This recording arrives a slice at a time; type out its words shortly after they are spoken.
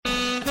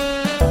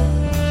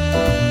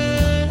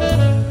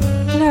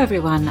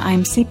everyone,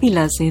 I'm C.P.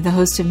 Leslie, the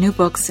host of New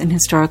Books in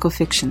Historical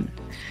Fiction.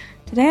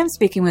 Today I'm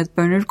speaking with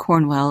Bernard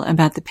Cornwell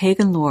about The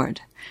Pagan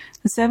Lord,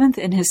 the seventh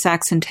in his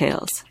Saxon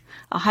Tales,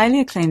 a highly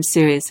acclaimed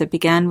series that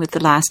began with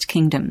The Last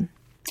Kingdom.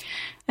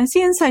 As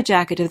the inside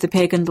jacket of The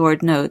Pagan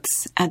Lord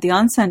notes, at the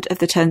onset of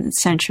the 10th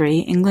century,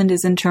 England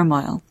is in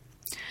turmoil.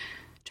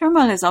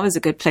 Turmoil is always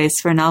a good place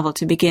for a novel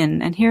to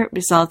begin, and here it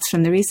results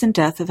from the recent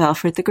death of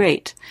Alfred the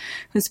Great,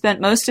 who spent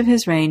most of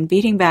his reign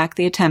beating back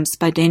the attempts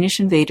by Danish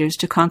invaders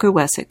to conquer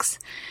Wessex,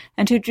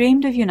 and who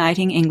dreamed of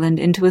uniting England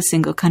into a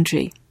single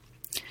country.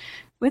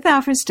 With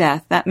Alfred's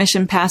death, that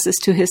mission passes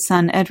to his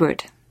son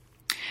Edward.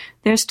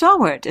 Their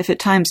stalwart, if at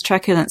times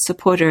truculent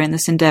supporter in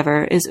this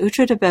endeavour, is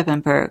Uhtred of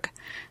Bebbanburg,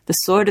 the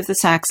sword of the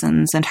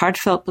Saxons and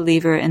heartfelt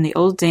believer in the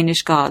old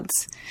Danish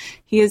gods.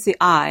 He is the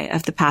eye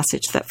of the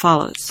passage that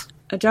follows.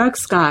 A dark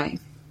sky.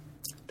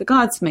 The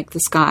gods make the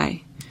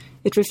sky.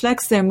 It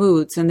reflects their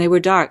moods, and they were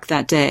dark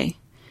that day.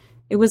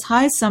 It was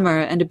high summer,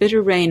 and a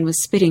bitter rain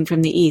was spitting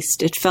from the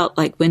east. It felt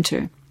like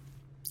winter.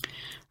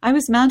 I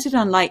was mounted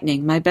on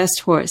Lightning, my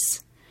best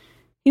horse.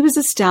 He was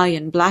a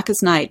stallion, black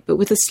as night, but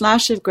with a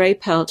slash of grey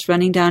pelt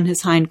running down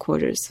his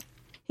hindquarters.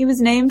 He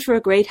was named for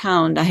a great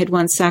hound I had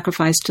once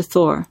sacrificed to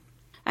Thor.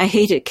 I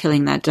hated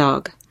killing that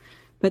dog.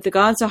 But the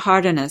gods are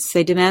hard on us.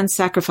 They demand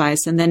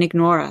sacrifice and then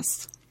ignore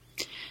us.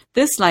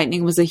 This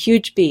Lightning was a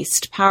huge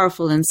beast,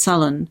 powerful and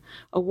sullen,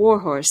 a war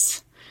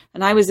horse,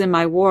 and I was in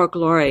my war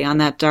glory on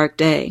that dark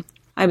day.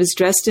 I was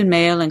dressed in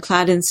mail and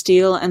clad in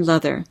steel and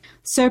leather.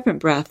 Serpent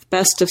Breath,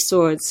 best of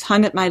swords,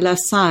 hung at my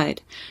left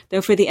side,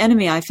 though for the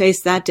enemy I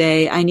faced that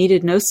day I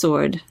needed no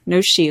sword,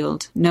 no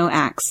shield, no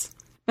axe.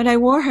 But I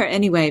wore her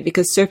anyway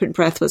because Serpent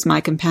Breath was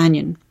my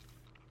companion.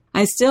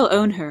 I still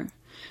own her.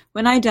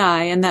 When I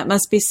die, and that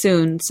must be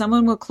soon,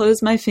 someone will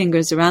close my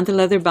fingers around the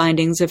leather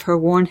bindings of her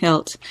worn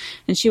hilt,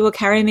 and she will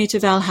carry me to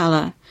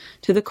Valhalla,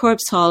 to the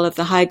corpse hall of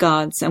the high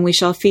gods, and we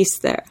shall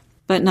feast there.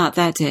 But not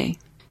that day.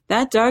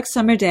 That dark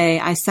summer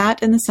day, I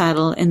sat in the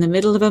saddle in the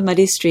middle of a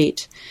muddy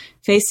street,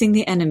 facing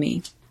the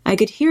enemy. I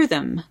could hear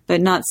them, but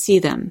not see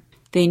them.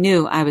 They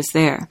knew I was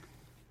there.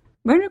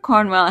 Bernard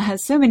Cornwell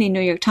has so many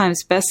New York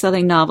Times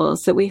best-selling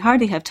novels that we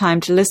hardly have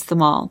time to list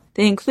them all.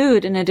 They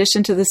include, in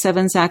addition to the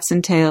 7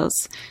 Saxon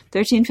Tales,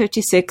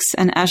 1356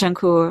 and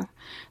Agincourt,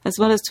 as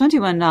well as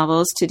 21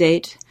 novels to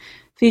date,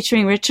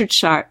 featuring Richard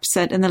Sharp,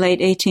 set in the late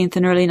 18th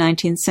and early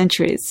 19th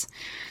centuries.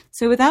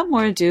 So without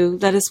more ado,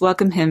 let us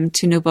welcome him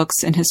to New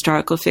Books in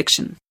Historical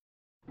Fiction.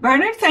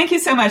 Bernard, thank you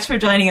so much for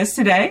joining us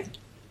today.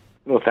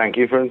 Well, thank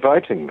you for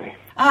inviting me.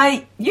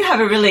 You have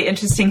a really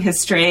interesting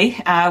history,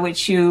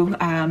 which you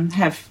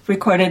have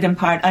recorded in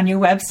part on your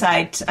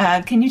website.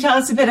 Can you tell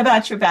us a bit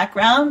about your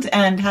background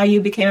and how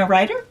you became a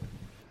writer?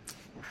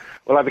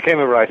 Well, I became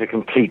a writer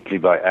completely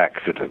by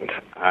accident,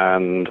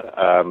 and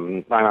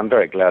I'm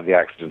very glad the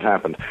accident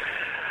happened.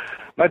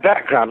 My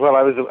background, well,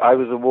 I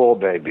was a war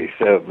baby,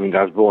 so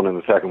I was born in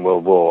the Second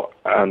World War,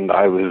 and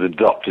I was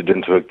adopted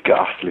into a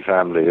ghastly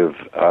family of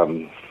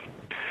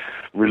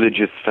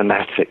religious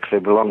fanatics. They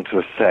belonged to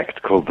a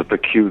sect called the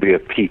Peculiar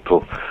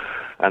People,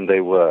 and they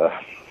were.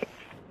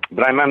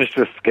 But I managed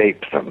to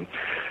escape them,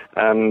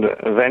 and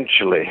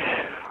eventually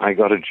I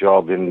got a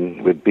job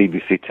with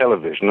BBC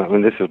Television. I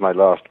mean, this was my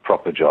last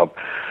proper job,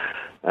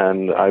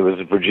 and I was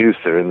a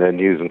producer in their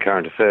news and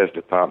current affairs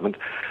department.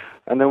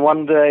 And then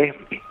one day,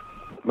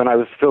 when I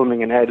was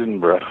filming in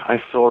Edinburgh,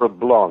 I saw a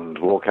blonde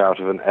walk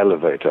out of an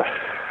elevator,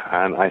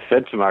 and I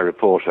said to my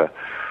reporter,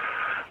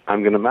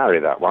 "I'm going to marry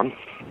that one."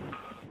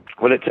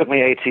 Well, it took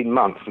me 18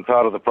 months, and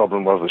part of the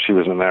problem was that she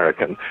was an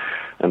American,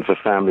 and for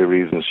family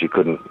reasons she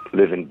couldn't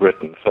live in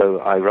Britain. So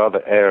I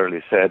rather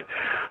airily said,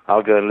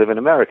 "I'll go and live in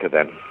America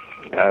then."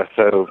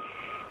 So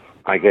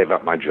I gave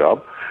up my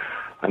job,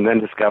 and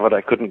then discovered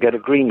I couldn't get a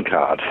green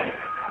card,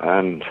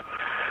 and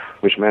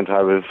which meant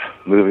I was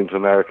moving to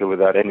America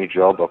without any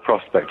job or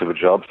prospect of a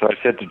job. So I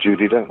said to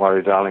Judy, "Don't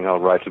worry, darling, I'll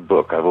write a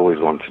book. I've always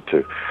wanted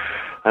to."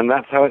 And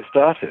that's how it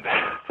started,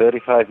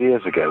 35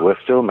 years ago. We're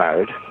still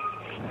married.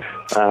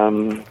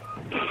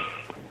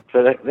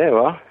 So there you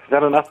are. Is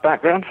that enough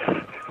background?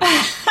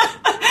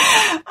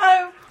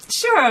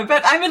 Sure,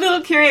 but I'm a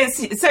little curious.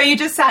 So you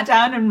just sat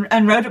down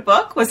and wrote a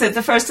book? Was it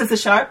the first of the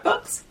Sharp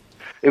books?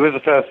 It was the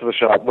first of the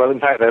Sharp. Well, in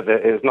fact, it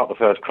was not the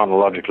first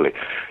chronologically.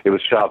 It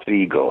was Sharp's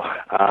Eagle.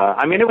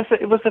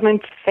 It was an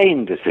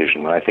insane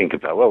decision when I think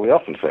about it. Well, we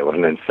often say what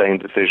an insane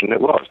decision it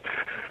was.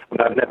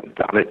 And I've never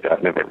done it.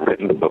 I've never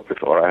written a book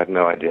before. I had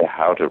no idea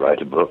how to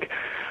write a book.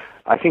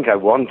 I think I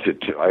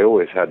wanted to. I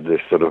always had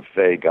this sort of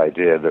vague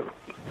idea that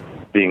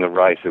being a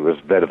writer was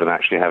better than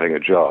actually having a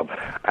job.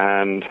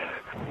 And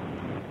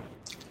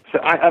so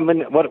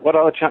what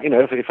other chance?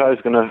 If I was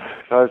going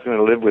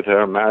to live with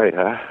her and marry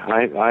her,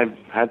 I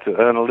had to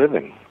earn a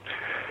living,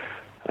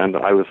 and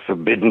I was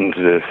forbidden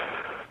to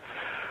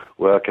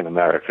work in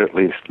America, at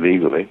least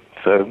legally.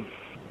 So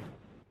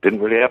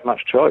didn't really have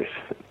much choice.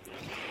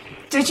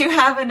 Did you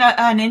have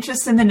an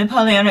interest in the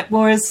Napoleonic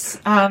Wars?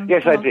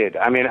 Yes, I did.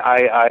 I mean,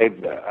 I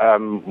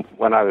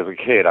when I was a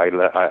kid,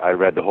 I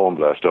read the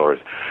Hornblower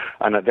stories,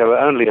 and there were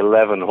only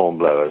 11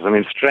 Hornblowers. I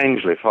mean,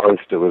 strangely,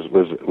 Forster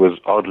was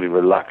oddly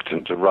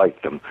reluctant to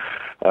write them.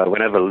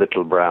 Whenever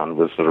Little Brown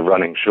was sort of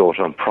running short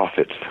on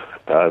profits,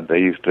 they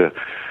used to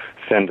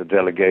send a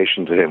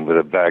delegation to him with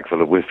a bag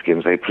full of whiskey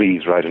and say,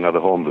 please write another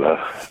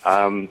Hornblower.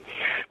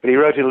 But he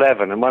wrote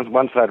 11, and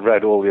once I'd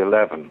read all the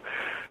 11,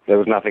 there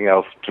was nothing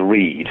else to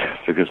read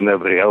because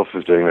nobody else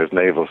was doing those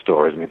naval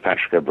stories. I mean,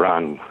 Patrick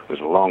O'Brien was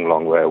a long,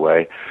 long way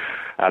away.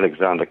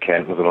 Alexander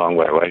Kent was a long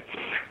way away.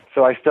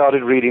 So I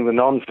started reading the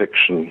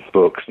non-fiction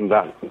books, and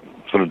that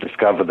sort of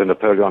discovered the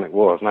Napoleonic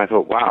Wars. And I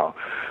thought, wow,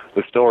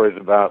 the stories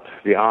about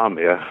the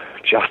army are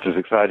just as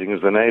exciting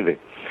as the navy.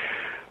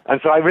 And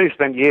so I really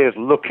spent years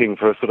looking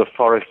for a sort of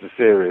Forster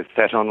series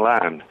set on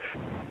land.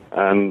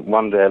 And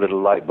one day a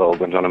little light bulb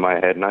went on in my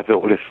head, and I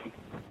thought, well, if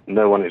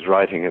no one is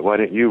writing it, why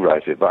don't you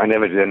write it? But I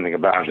never did anything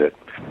about it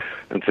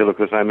until, of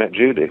course, I met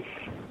Judy.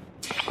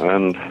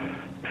 And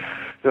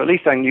so at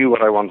least I knew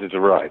what I wanted to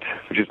write,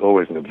 which is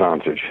always an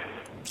advantage.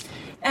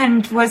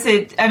 And was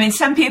it, I mean,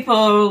 some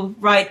people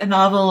write a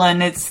novel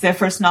and it's their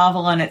first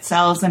novel and it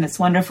sells and it's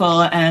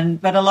wonderful,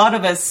 but a lot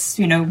of us,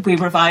 you know, we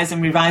revise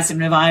and revise and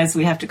revise.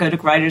 We have to go to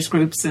writers'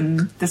 groups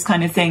and this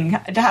kind of thing.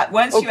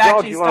 Once you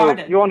actually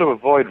started... You want to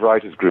avoid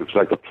writers' groups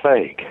like the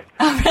plague.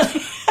 Oh,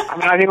 really? I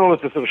mean, I think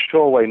almost a sort of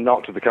sure way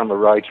not to become a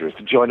writer is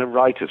to join a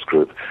writers'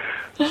 group.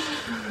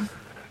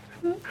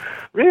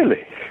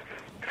 Really?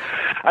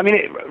 I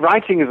mean,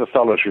 writing is a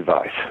solitary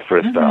vice, for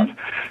a start,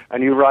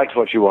 and you write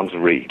what you want to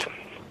read.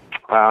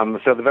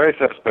 So the very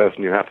first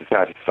person you have to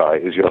satisfy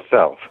is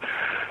yourself,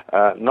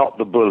 not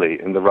the bully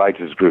in the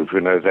writers' group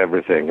who knows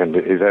everything and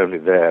is only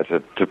there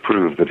to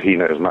prove that he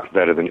knows much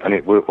better than, and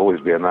it will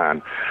always be a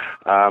man,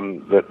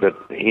 that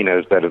he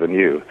knows better than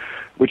you,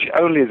 which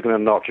only is going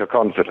to knock your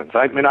confidence.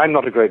 I mean, I'm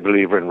not a great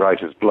believer in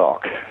writer's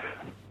block,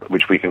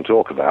 which we can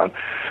talk about,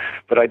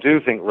 but I do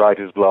think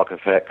writer's block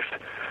affects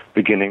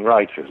beginning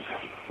writers.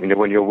 You know,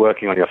 when you're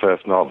working on your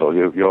first novel,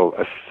 you're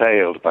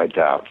assailed by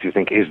doubts. You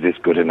think, is this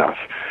good enough?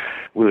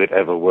 Will it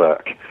ever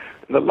work?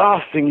 The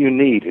last thing you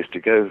need is to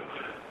go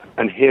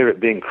and hear it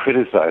being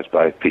criticized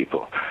by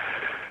people.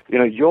 You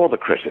know, you're the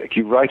critic.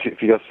 You write it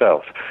for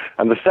yourself.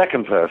 And the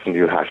second person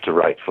you have to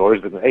write for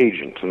is an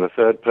agent, and the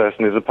third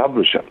person is a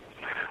publisher.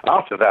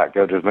 After that,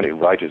 go to as many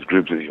writers'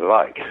 groups as you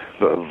like,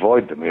 but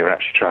avoid them when you're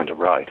actually trying to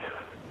write.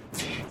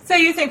 So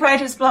you think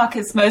writer's block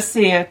is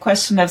mostly a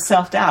question of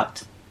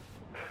self-doubt?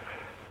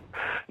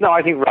 No,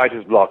 I think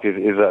writer's block is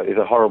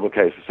a horrible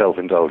case of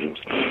self-indulgence.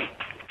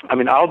 I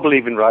mean, I'll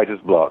believe in writer's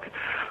block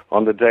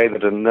on the day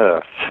that a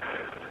nurse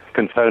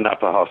can phone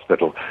up a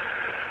hospital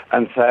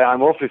and say,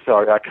 I'm awfully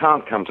sorry, I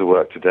can't come to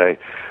work today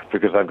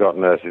because I've got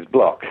nurse's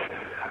block.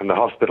 And the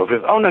hospital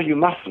says, oh, no, you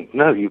mustn't.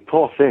 No, you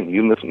poor thing,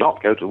 you must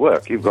not go to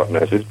work. You've got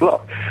nurse's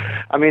block.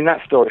 I mean,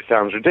 that story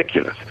sounds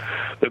ridiculous.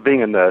 But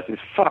being a nurse is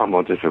far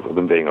more difficult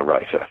than being a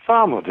writer.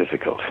 Far more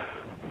difficult.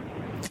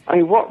 I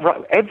mean,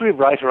 every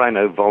writer I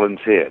know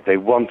volunteered. They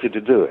wanted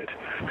to do it.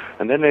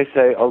 And then they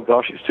say, oh,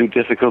 gosh, it's too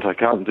difficult, I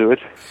can't do it.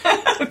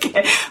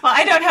 Okay. Well,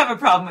 I don't have a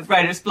problem with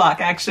writer's block,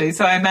 actually,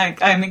 so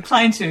I'm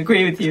inclined to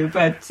agree with you.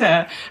 But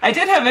I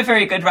did have a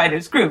very good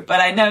writer's group, but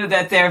I know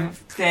that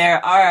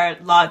there are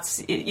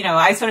lots, you know,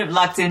 I sort of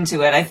lucked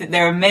into it. I think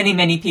there are many,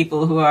 many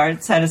people who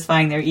are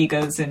satisfying their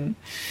egos and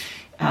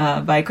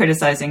by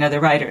criticizing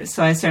other writers.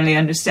 So I certainly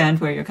understand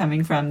where you're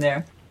coming from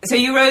there. So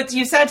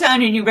you sat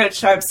down and you wrote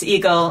Sharpe's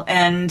Eagle,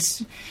 and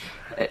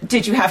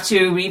did you have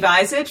to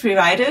rewrite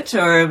it,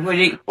 or would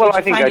it? Well,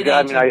 I think I did.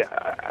 I mean,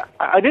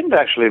 I didn't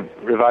actually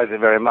revise it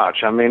very much.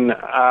 I mean,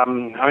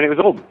 it was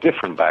all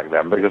different back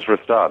then because, for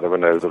a start, there were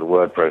no sort of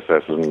word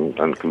processors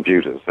and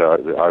computers. So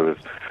I was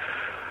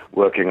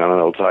working on an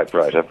old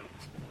typewriter.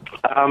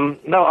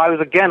 No, I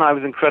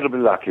was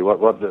incredibly lucky.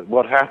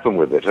 What happened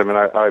with it? I mean,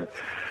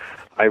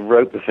 I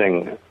wrote the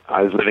thing.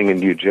 I was living in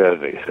New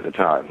Jersey at the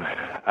time,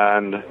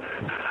 and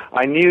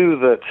I knew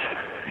that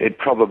it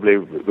probably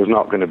was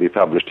not going to be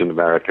published in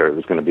America. It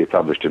was going to be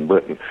published in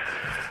Britain.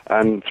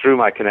 And through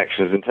my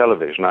connections in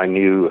television, I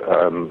knew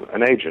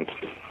an agent.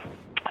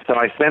 So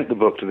I sent the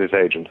book to this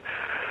agent,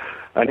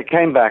 and it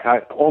came back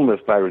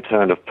almost by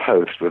return of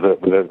post with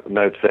a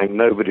note saying,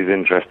 nobody's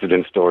interested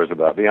in stories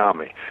about the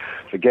army.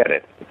 Forget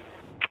it.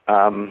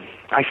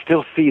 I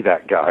still see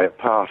that guy at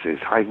parties.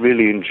 I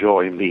really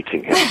enjoy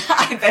meeting him.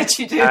 I bet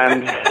you do.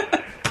 And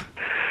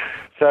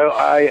so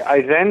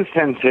I then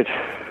sent it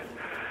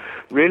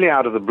really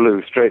out of the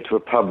blue straight to a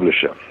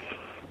publisher.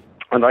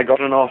 And I got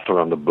an offer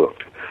on the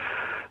book.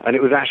 And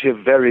it was actually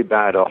a very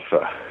bad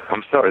offer.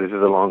 I'm sorry, this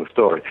is a long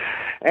story.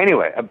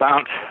 Anyway,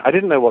 I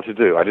didn't know what to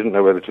do. I didn't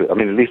know whether to, at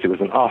least it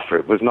was an offer.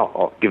 It was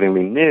not giving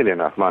me nearly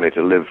enough money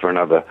to live for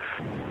another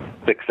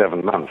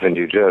 6-7 months in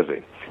New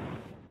Jersey.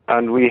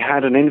 And we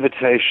had an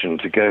invitation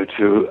to go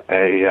to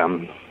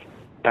a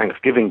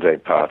Thanksgiving Day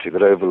party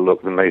that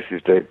overlooked the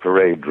Macy's Day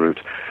Parade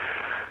route.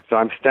 So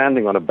I'm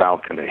standing on a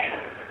balcony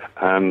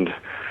and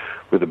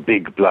with a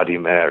big Bloody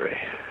Mary.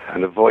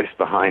 and a voice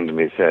behind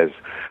me says,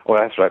 oh,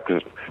 that's right,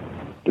 because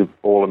the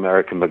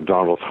All-American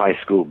McDonald's high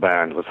school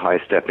band was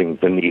high-stepping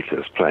beneath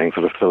us, playing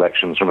sort of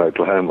selections from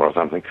Oklahoma or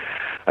something.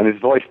 And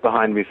his voice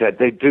behind me said,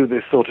 they do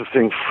this sort of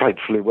thing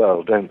frightfully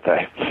well, don't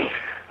they?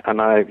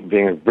 And I,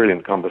 being a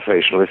brilliant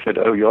conversationalist, said,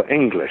 oh, you're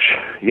English?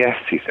 Yes,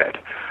 he said.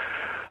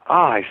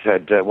 Ah, I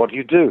said, what do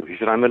you do? He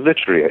said, I'm a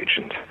literary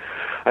agent.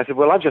 I said,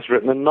 well, I've just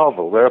written a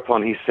novel.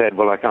 Whereupon he said,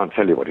 well, I can't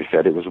tell you what he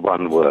said. It was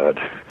one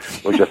word.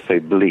 We'll just say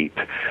bleep.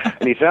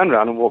 And he turned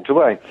around and walked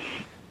away.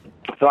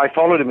 So I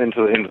followed him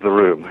into the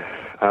room,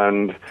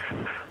 and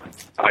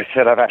I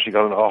said, I've actually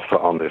got an offer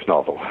on this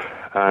novel.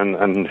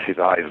 And his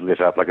eyes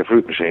lit up like a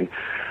fruit machine.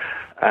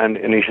 And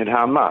he said,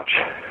 how much?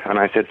 And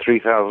I said,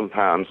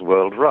 £3,000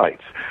 world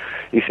rights.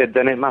 He said,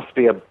 then it must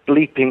be a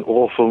bleeping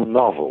awful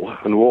novel,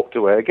 and walked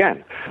away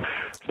again.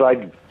 So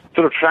I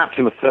sort of trapped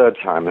him a third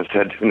time and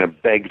said,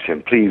 begged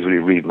him, please will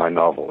you read my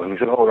novel? And he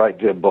said, all right,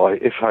 dear boy,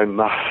 if I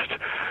must,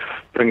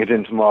 bring it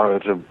in tomorrow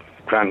to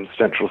Grand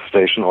Central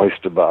Station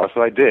Oyster Bar.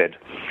 So I did.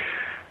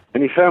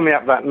 And he phoned me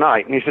up that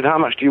night, and he said, how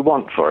much do you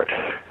want for it?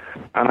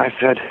 And I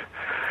said,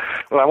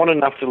 well, I want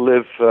enough to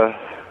live for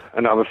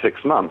another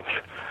 6 months.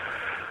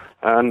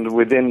 And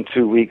within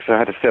 2 weeks, I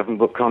had a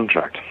 7-book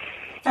contract.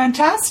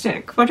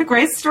 Fantastic. What a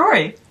great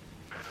story.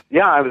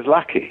 Yeah, I was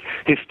lucky.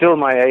 He's still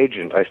my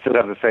agent. I still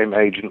have the same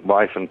agent,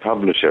 wife, and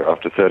publisher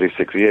after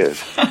 36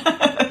 years.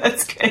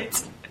 That's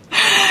great.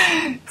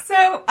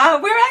 So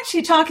we're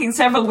actually talking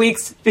several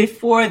weeks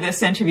before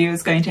this interview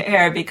is going to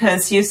air,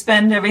 because you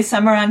spend every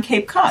summer on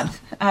Cape Cod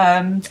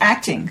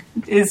acting.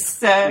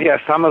 Yeah,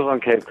 summers on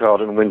Cape Cod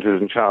and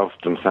winters in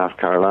Charleston, South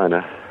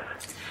Carolina.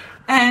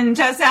 And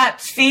does that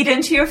feed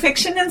into your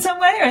fiction in some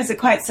way, or is it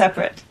quite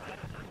separate?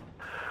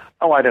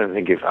 Oh, I don't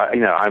think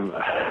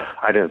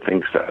I don't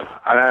think so.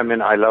 I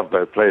mean, I love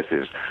both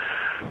places.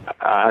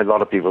 A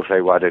lot of people say,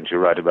 why don't you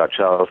write about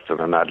Charleston?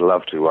 And I'd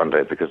love to one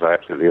day, because I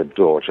absolutely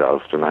adore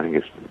Charleston. I think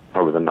it's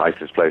probably the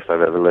nicest place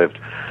I've ever lived.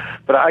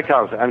 But I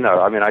can't say, no,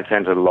 I mean, I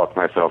tend to lock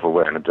myself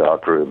away in a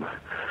dark room.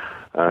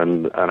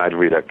 And I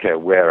really don't care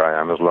where I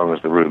am as long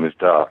as the room is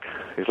dark.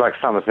 It's like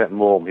Somerset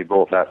Maugham. He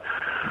bought that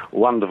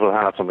wonderful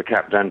house on the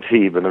Cap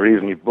d'Antibes, and the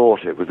reason he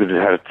bought it was that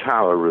it had a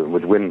tower room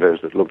with windows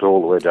that looked all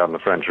the way down the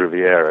French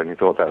Riviera, and he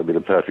thought that would be the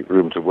perfect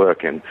room to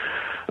work in.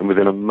 And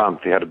within a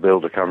month, he had a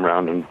builder come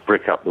round and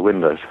brick up the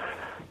windows.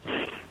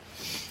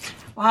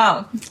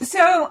 Wow.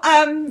 So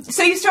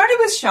you started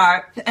with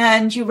Sharpe,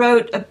 and you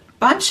wrote a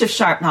bunch of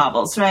Sharpe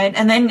novels, right?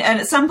 And then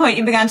at some point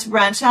you began to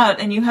branch out,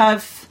 and you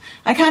have,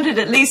 I counted,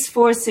 at least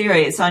 4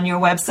 series on your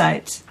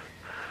website.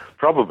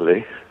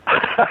 Probably.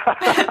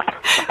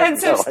 And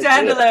some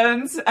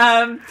standalones.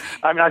 I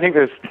mean, I think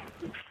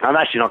I'm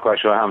actually not quite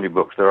sure how many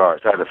books there are.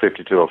 It's either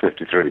 52 or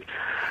 53.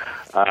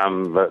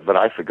 But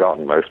I've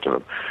forgotten most of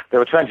them. There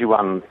were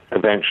 21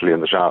 eventually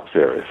in the Sharpe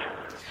series.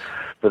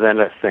 But then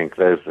let's think.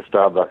 There's the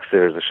Starbuck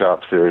series, the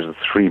Sharpe series, the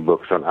 3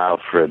 books on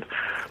Alfred,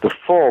 the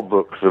 4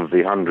 books of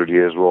the 100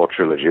 Years' War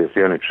trilogy. It's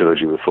the only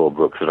trilogy with 4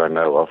 books that I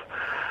know of.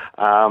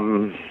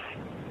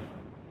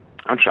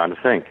 I'm trying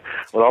to think.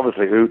 Well,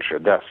 obviously,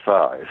 Uhtred, that's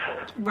 5.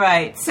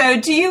 Right. So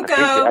do you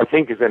go... I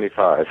think it's only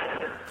 5.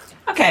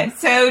 Okay.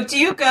 So do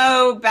you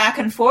go back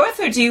and forth,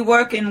 or do you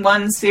work in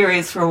one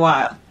series for a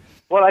while?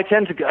 Well, I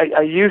tend to...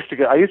 I used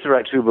to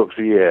write 2 books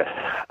a year,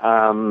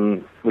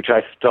 which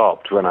I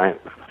stopped when I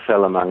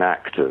fell among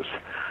actors.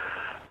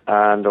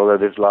 And although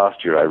this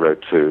last year I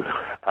wrote 2,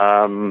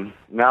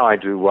 now I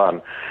do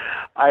 1.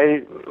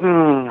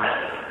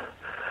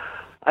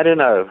 I don't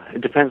know.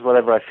 It depends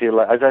whatever I feel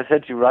like. As I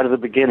said to you right at the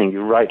beginning,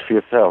 you write for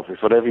yourself.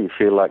 It's whatever you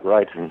feel like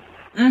writing.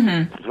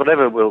 Mm-hmm. It's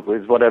whatever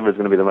is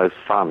going to be the most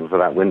fun for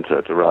that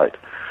winter to write.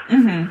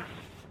 Mm-hmm.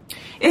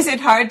 Is it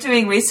hard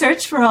doing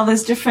research for all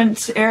those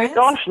different areas?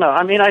 Gosh, no.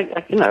 I mean,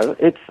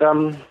 it's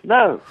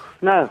no.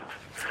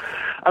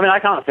 I mean, I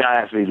can't say I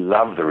actually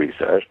love the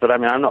research, but I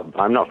mean,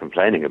 I'm not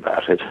complaining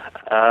about it.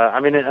 I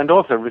mean, and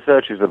also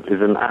research is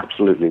an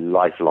absolutely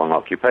lifelong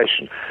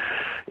occupation.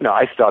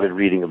 I started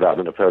reading about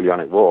the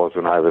Napoleonic Wars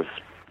when I was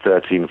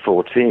 13,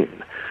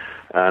 14.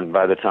 And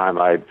by the time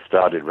I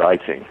started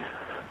writing,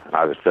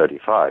 I was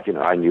 35.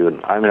 I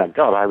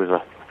was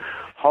a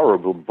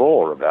horrible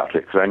bore about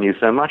it because I knew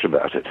so much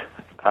about it.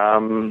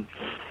 And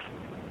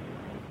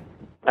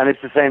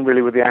it's the same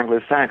really with the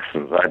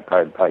Anglo-Saxons.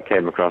 I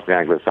came across the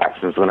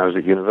Anglo-Saxons when I was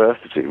at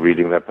university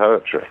reading their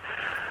poetry.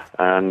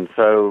 And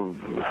so,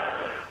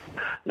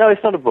 no,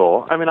 it's not a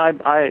bore. I mean,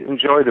 I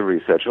enjoy the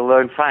research, although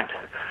in fact,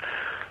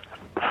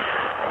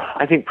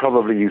 I think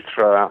probably you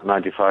throw out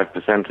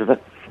 95% of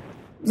it.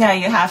 Yeah,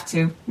 you have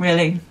to,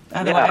 really.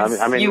 Otherwise,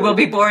 I mean, you will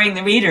be boring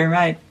the reader,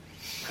 right?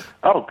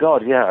 Oh,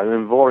 God, yeah. I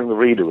mean, boring the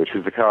reader, which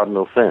is the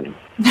cardinal sin.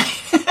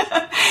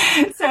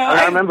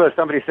 I remember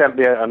somebody sent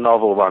me a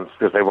novel once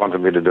because they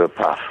wanted me to do a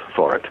puff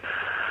for it.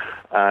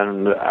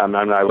 And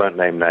I won't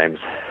name names.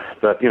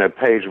 But,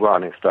 page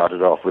 1, it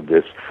started off with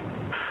this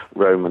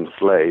Roman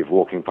slave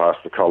walking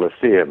past the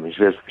Colosseum.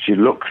 She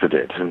looks at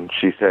it and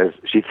she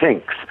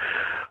thinks,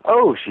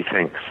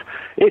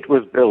 it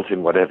was built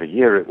in whatever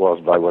year it was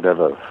by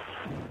whatever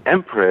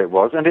emperor it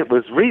was, and it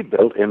was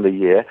rebuilt in the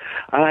year,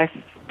 and I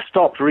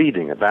stopped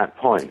reading at that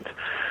point.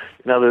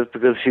 In other words,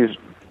 because she's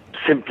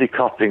simply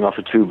copying off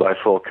a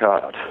 2x4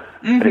 card,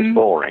 and it's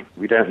boring.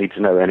 We don't need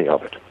to know any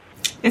of it.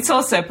 It's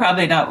also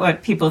probably not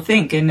what people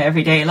think in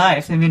everyday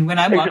life. I mean, when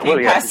I'm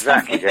walking past...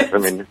 Exactly, yes. I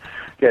mean,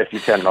 yes, you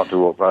tend not to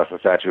walk past the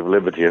Statue of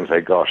Liberty and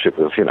say, gosh, it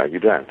was, you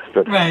don't.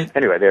 But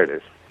Anyway, there it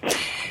is.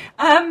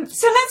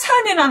 So let's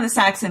hone in on the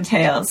Saxon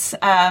Tales.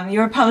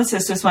 Your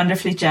publicist was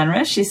wonderfully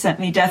generous. She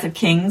sent me Death of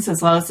Kings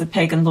as well as The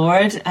Pagan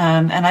Lord,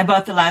 and I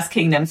bought The Last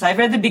Kingdom. So I've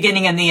read the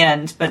beginning and the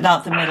end, but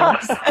not the middle.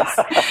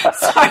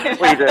 Sorry.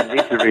 Well, you don't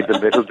need to read the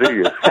middle, do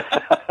you?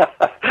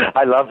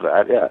 I love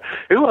that, yeah.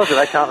 Who was it?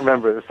 I can't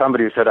remember. It was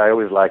somebody who said, I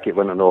always like it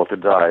when an author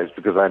dies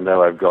because I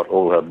know I've got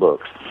all her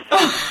books.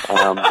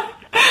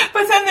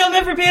 But then there'll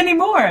never be any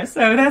more,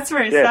 so that's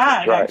very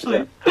sad, right,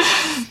 actually.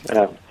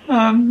 Yeah.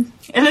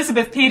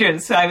 Elizabeth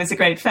Peters, I was a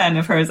great fan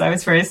of hers. I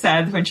was very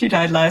sad when she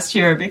died last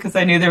year because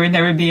I knew there would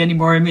never be any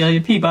more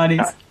Amelia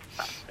Peabodys.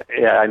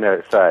 Yeah, I know,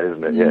 it's sad,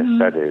 isn't it? Yes,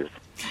 that is.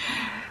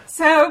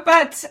 So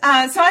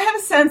I have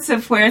a sense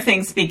of where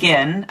things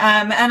begin,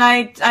 and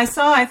I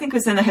saw, I think it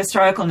was in the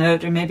historical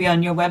note or maybe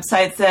on your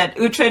website, that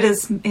Uhtred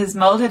is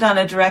molded on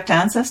a direct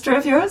ancestor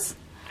of yours?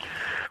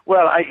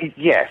 Well,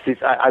 yes,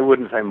 I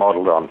wouldn't say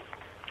modeled on.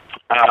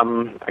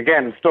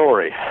 Again,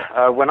 story.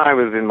 When I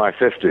was in my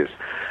 50s,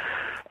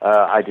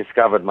 I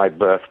discovered my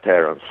birth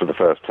parents for the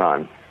first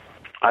time.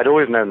 I'd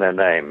always known their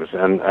names,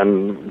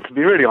 and to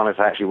be really honest,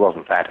 I actually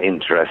wasn't that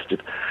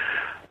interested.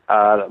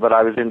 But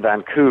I was in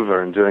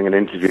Vancouver and doing an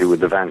interview with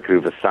the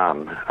Vancouver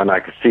Sun, and I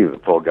could see that the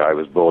poor guy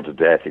was bored to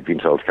death. He'd been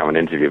told to come and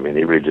interview me, and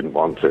he really didn't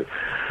want to.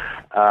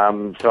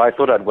 So I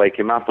thought I'd wake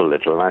him up a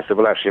little, and I said,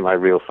 well, actually, my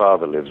real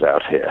father lives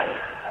out here,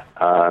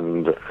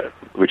 and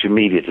which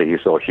immediately he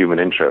saw a human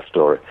interest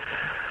story.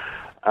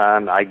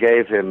 And I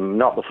gave him,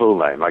 not the full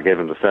name, I gave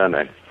him the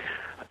surname.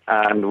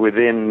 And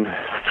within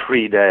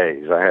 3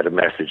 days, I had a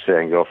message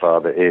saying, your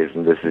father is,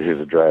 and this is his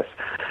address.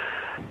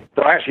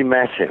 So I actually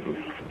met him.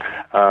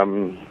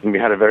 We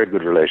had a very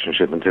good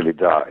relationship until he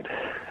died.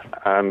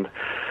 And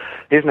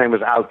his name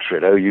was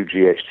Ughtred,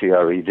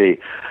 Ughtred.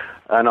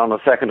 And on the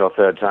second or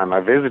third time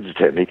I visited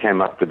him, he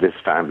came up with this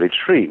family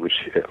tree,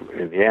 which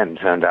in the end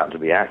turned out to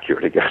be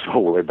accurate. It goes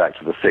all the way back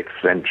to the 6th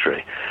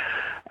century.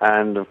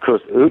 And, of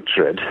course,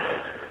 Uhtred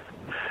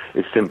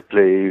is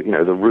simply,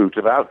 the root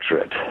of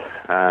Ughtred.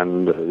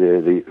 And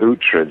the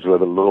Uhtred's were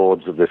the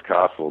lords of this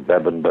castle,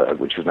 Bebbanburg,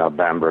 which is now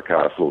Bamburgh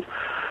Castle,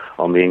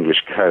 on the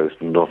English coast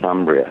in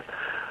Northumbria.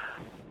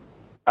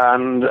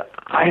 And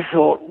I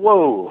thought,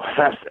 whoa,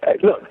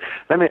 look,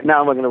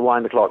 now we're going to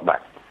wind the clock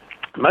back.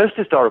 Most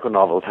historical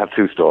novels have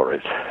two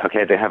stories.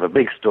 Okay, they have a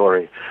big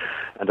story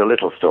and a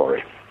little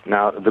story.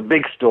 Now, the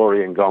big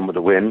story in Gone with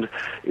the Wind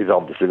is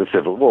obviously the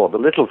Civil War. The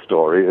little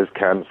story is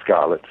Can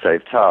Scarlet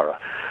Save Tara?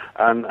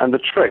 And the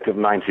trick of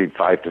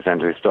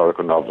 95% of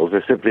historical novels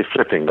is simply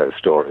flipping those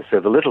stories. So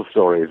the little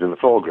story is in the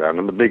foreground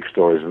and the big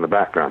story is in the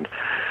background.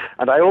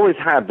 And I always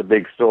had the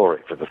big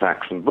story for the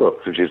Saxon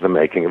books, which is the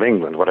making of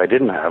England. What I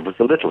didn't have was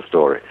the little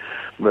story.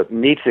 But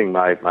meeting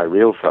my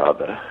real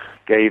father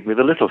gave me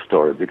the little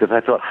story, because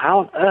I thought, how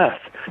on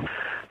earth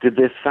did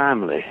this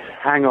family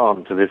hang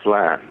on to this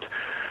land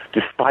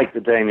despite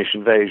the Danish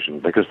invasion?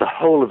 Because the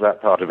whole of that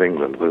part of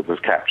England was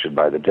captured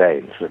by the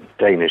Danes, the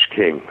Danish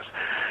kings.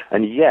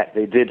 And yet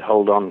they did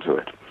hold on to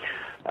it.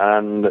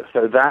 And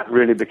so that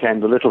really became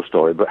the little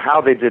story. But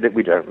how they did it,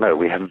 we don't know.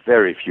 We have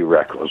very few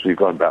records. We've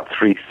got about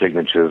 3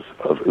 signatures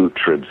of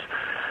Uhtred's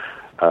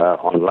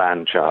on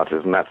land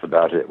charters, and that's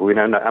about it. We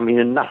know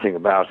nothing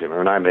about him.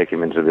 And I make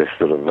him into this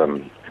sort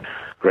of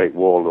great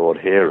warlord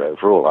hero.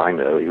 For all I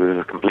know, he was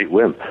a complete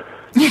wimp.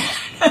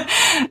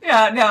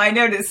 Yeah, no, I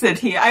noticed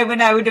that I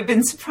would have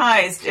been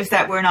surprised if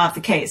that were not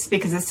the case,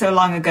 because it's so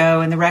long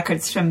ago and the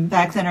records from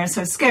back then are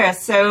so scarce.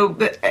 So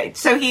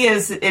he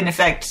is, in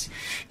effect,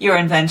 your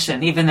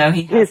invention, even though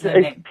he has no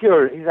name.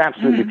 He's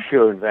absolutely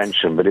pure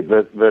invention. But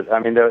I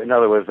mean, in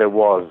other words, there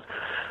was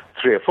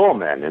 3 or 4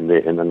 men in the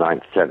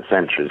 9th, 10th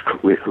centuries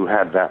who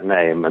had that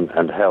name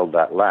and held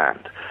that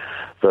land.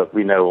 But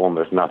we know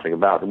almost nothing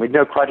about them. We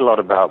know quite a lot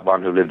about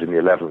one who lived in the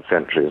 11th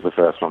century, as the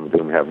first one with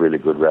whom we have really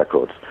good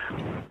records.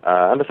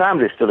 And the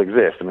family still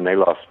exists. I mean, they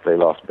lost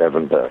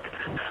Bebbanburg,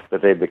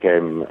 but they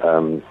became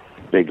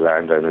big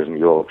landowners in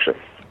Yorkshire.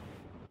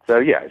 So,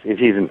 yeah, it's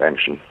his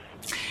invention.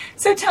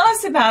 So tell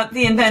us about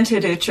the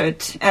invented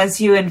Uhtred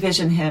as you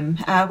envision him.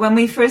 When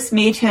we first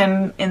meet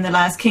him in The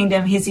Last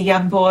Kingdom, he's a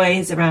young boy.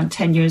 He's around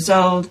 10 years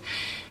old.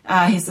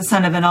 He's the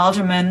son of an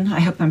alderman. I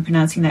hope I'm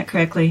pronouncing that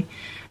correctly.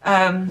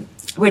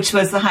 Which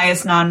was the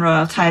highest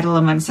non-royal title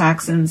among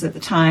Saxons at the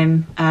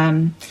time.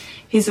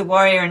 He's a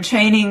warrior in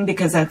training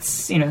because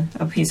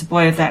he's a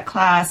boy of that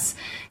class,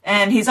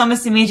 and he's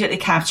almost immediately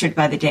captured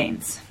by the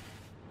Danes.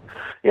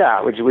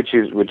 Yeah, which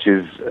is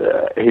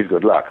his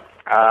good luck.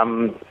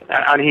 And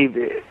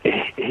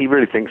he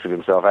really thinks of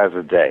himself as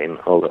a Dane,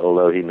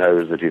 although he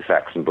knows that he's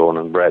Saxon born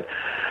and bred.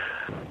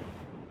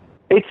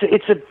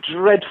 It's a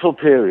dreadful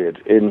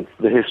period in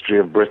the history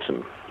of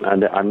Britain,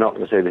 and I'm not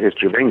going to say the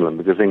history of England,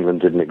 because England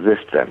didn't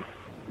exist then.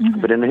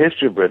 But in the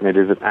history of Britain, it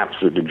is an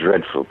absolutely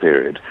dreadful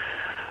period.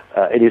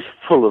 It is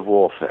full of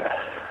warfare.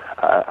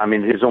 I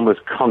mean, it is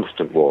almost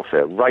constant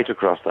warfare right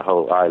across the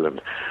whole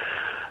island.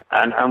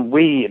 And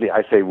we,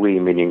 I say we,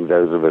 meaning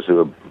those of us who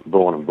were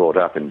born and brought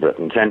up in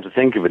Britain, tend to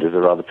think of it as a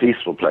rather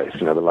peaceful place.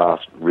 You know, the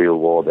last real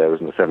war there was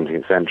in the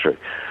 17th century.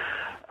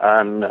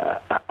 And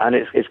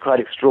it's quite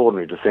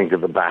extraordinary to think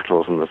of the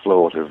battles and the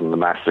slaughters and the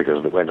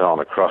massacres that went on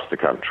across the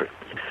country.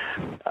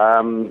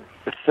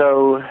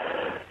 So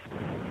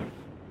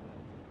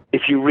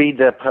if you read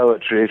their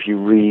poetry, if you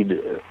read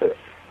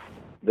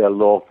their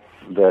law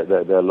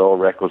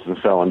records and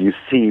so on, you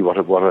see what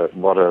a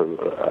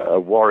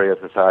warrior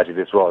society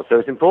this was. So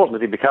it's important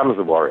that he becomes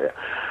a warrior.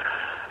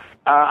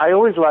 I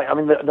always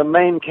the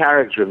main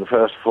character in the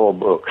first 4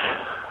 books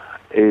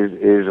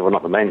is well,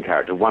 not the main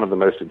character, one of the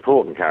most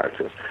important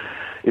characters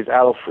is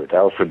Alfred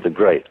the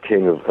Great,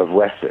 King of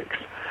Wessex.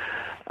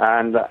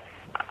 And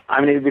I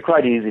mean, it'd be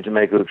quite easy to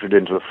make Uhtred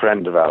into a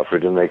friend of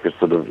Alfred, and they could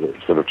sort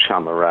of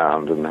chum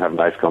around and have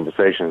nice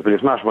conversations. But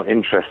it's much more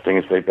interesting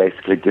if they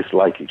basically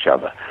dislike each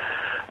other.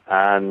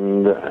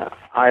 And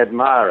I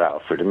admire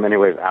Alfred. In many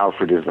ways,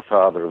 Alfred is the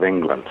father of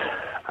England,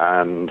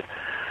 and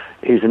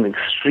he's an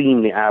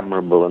extremely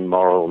admirable and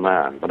moral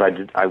man. But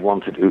I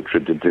wanted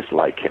Uhtred to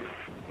dislike him,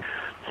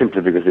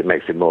 simply because it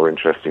makes it more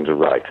interesting to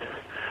write.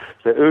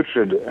 So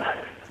Uhtred,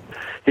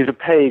 he's a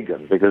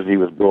pagan because he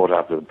was brought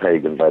up as a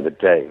pagan by the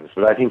Danes,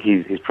 but I think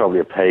he's probably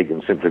a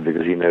pagan simply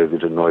because he knows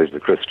it annoys the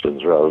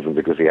Christians rather than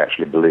because he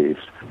actually believes.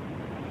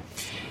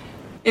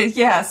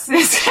 Yes,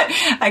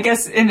 I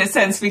guess in a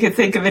sense we could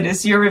think of it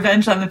as your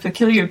revenge on the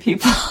peculiar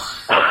people.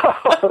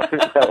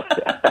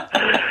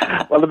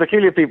 Well, the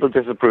peculiar people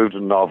disapproved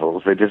of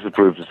novels, they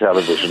disapproved of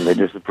television, they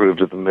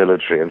disapproved of the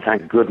military, and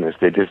thank goodness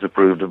they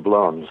disapproved of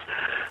blondes.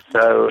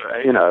 So,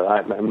 you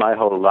know, my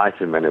whole life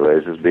in many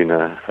ways has been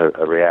a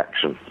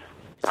reaction.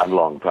 I'm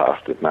long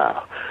past it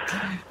now.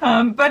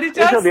 But it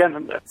does...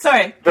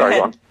 Sorry, go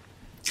ahead.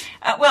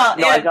 I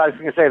was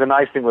going to say the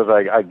nice thing was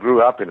I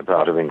grew up in a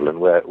part of England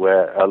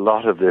where a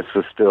lot of this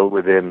was still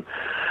within,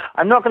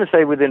 I'm not going to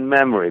say within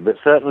memory, but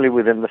certainly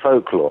within the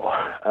folklore.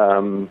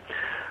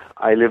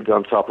 I lived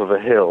on top of a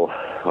hill,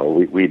 or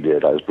we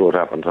did, I was brought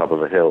up on top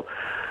of a hill,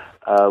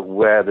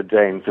 where the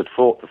Danes had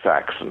fought the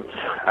Saxons,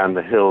 and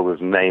the hill was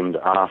named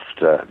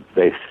after,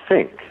 they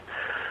think,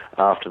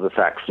 after the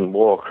Saxon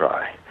war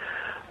cry.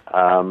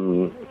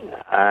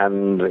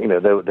 And you know,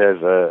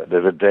 there's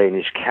a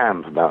Danish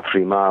camp about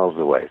 3 miles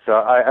away. So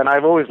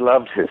I've always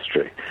loved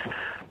history,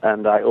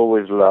 and I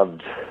always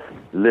loved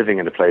living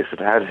in a place that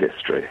had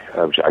history,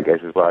 which I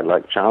guess is why I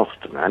like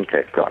Charleston and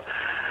Cape Cod.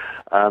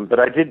 But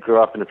I did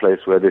grow up in a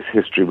place where this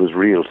history was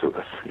real to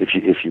us,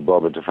 if you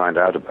bothered to find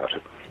out about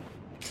it.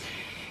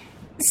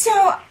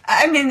 So,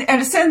 I mean, in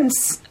a certain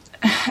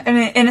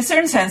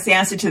sense, the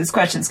answer to this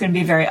question is going to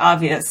be very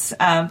obvious.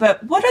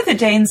 But what are the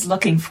Danes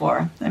looking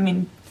for? I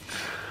mean,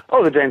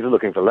 the Danes are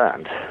looking for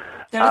land.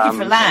 They're looking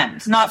for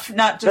land, not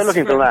just. They're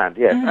looking for land.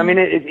 Yes, I mean,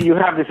 you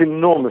have this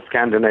enormous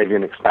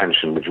Scandinavian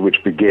expansion,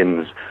 which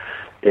begins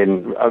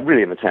in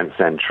the 10th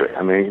century.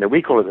 I mean, you know,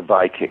 we call it the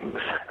Vikings,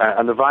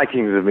 and the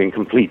Vikings have been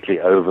completely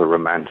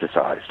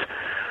over-romanticized.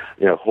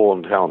 You know,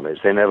 horned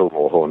helmets. They never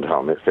wore horned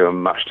helmets. They were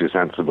much too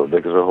sensible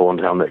because a horned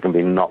helmet can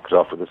be knocked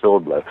off with a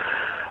sword blow.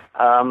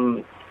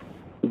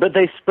 But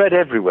they spread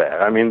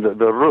everywhere. I mean,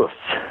 the Rus,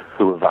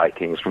 who were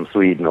Vikings from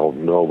Sweden or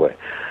Norway,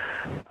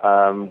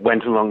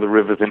 went along the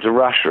rivers into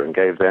Russia and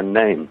gave their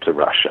name to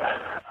Russia.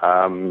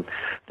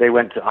 They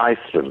went to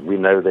Iceland. We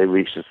know they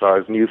reached as far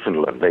as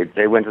Newfoundland.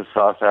 They went as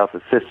far south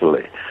as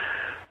Sicily.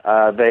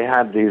 They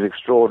had these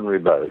extraordinary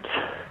boats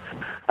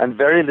and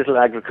very little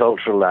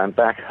agricultural land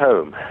back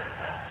home.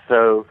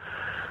 So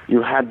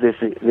you had this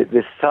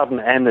sudden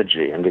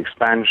energy and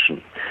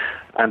expansion.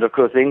 And, of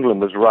course,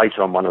 England was right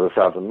on one of the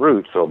southern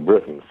routes, or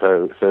Britain,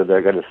 so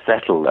they're going to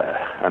settle there.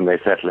 And they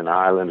settle in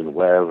Ireland and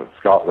Wales and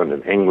Scotland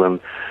and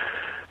England.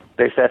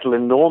 They settle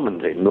in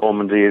Normandy.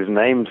 Normandy is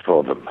named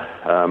for them.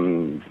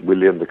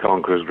 William the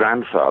Conqueror's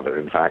grandfather,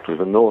 in fact, was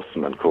a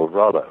Norseman called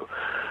Rollo.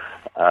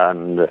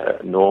 And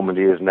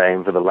Normandy is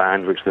named for the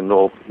land which the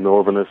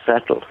Northerners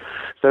settled.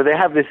 So they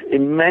have this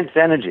immense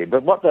energy,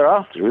 but what they're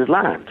after is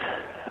land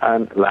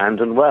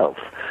and wealth.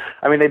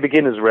 I mean, they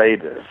begin as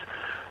raiders.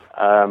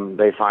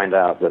 They find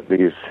out that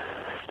these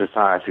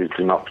societies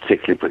do not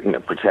particularly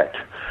protect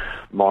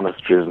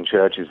monasteries and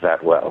churches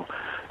that well.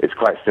 It's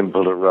quite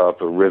simple to row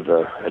up a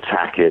river,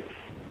 attack it,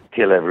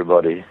 kill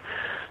everybody,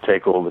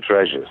 take all the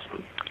treasures.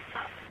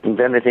 And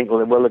then they think,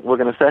 well, we're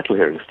going to settle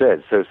here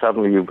instead. So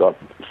suddenly you've got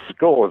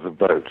scores of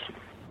boats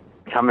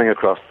coming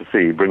across the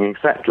sea, bringing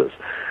settlers.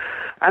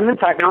 And in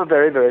fact, they were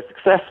very, very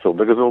successful,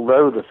 because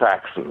although the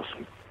Saxons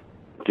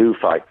do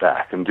fight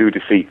back and do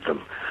defeat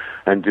them,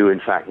 and do in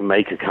fact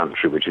make a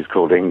country which is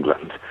called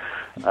England,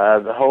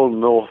 the whole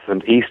north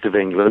and east of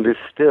England is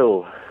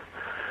still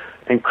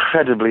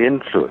incredibly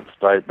influenced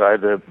by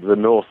the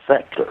Norse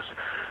settlers.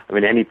 I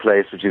mean, any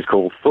place which is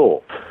called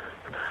Thorpe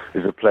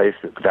is a place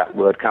that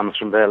word comes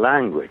from their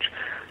language.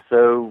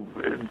 So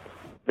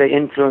they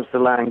influenced the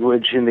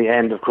language. In the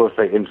end, of course,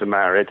 they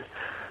intermarried.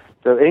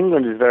 So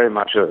England is very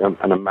much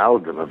an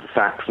amalgam of the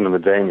Saxon and the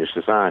Danish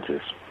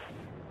societies.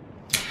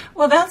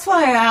 Well, that's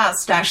why I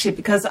asked, actually,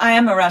 because I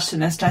am a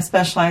Russianist. I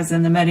specialize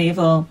in the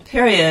medieval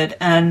period,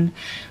 and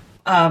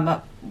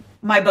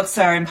my books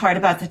are in part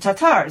about the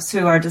Tatars,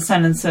 who are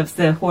descendants of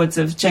the hordes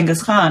of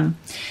Genghis Khan.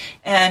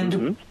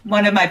 And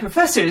one of my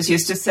professors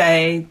used to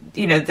say,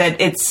 that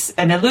it's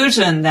an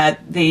illusion that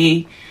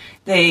the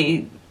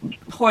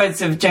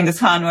hordes of Genghis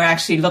Khan were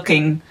actually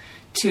looking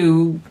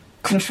to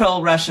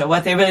control Russia.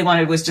 What they really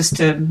wanted was just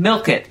to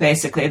milk it,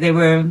 basically.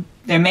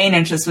 Their main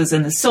interest was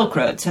in the Silk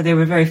Road, so they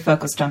were very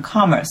focused on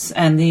commerce.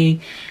 And the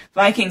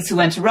Vikings who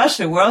went to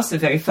Russia were also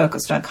very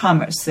focused on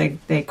commerce.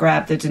 They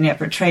grabbed the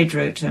Dnieper trade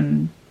route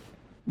and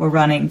were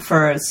running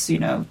furs,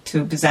 to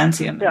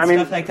Byzantium and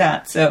stuff like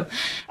that. So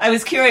I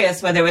was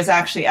curious whether it was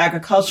actually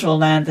agricultural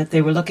land that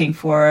they were looking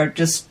for, or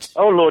just...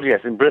 Oh, Lord,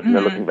 yes. In Britain,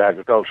 they're looking for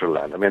agricultural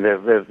land. I mean,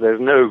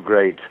 there's no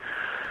great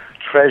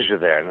treasure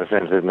there in the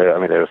sense that,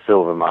 there are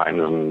silver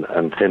mines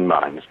and tin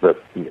mines,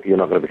 but you're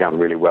not going to become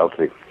really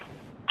wealthy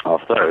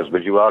off those.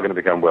 But you are going to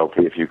become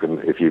wealthy if you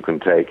can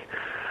take...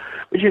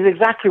 Which is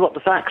exactly what the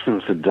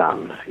Saxons had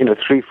done,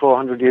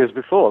 300-400 years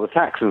before. The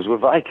Saxons were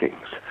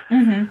Vikings.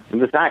 Mm-hmm.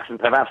 And the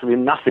Saxons have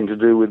absolutely nothing to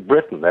do with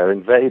Britain. They're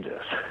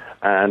invaders.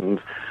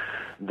 And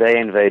they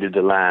invaded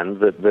a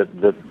land that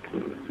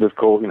was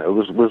called,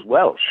 was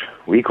Welsh.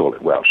 We call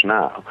it Welsh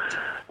now.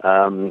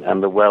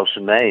 And the Welsh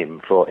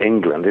name for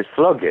England is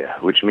Flogir,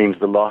 which means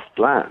the lost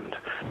land.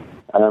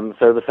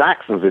 So the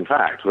Saxons, in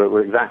fact,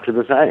 were exactly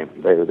the same.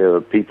 They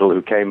were people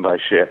who came by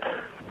ship,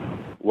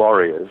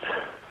 warriors,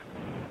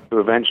 who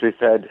eventually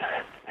said,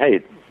 hey,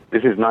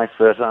 this is nice,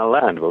 fertile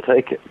land, we'll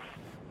take it.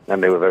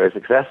 And they were very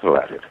successful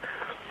at it.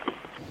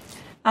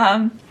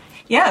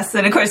 Yes,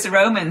 and of course the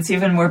Romans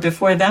even were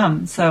before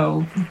them.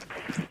 So, and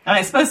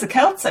I suppose the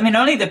Celts,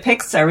 only the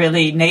Picts are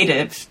really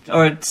native,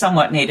 or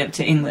somewhat native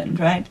to England,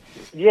 right?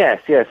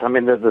 Yes.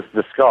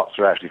 The Scots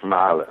are actually from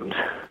Ireland.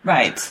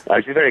 Right. It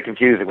was very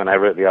confusing when I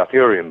wrote the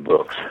Arthurian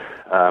books.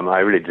 I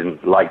really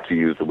didn't like to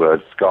use the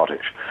word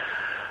Scottish.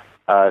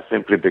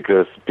 Simply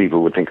because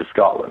people would think of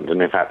Scotland,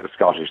 and in fact the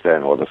Scottish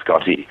then, or the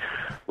Scotti,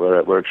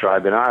 were a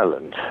tribe in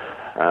Ireland,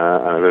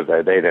 and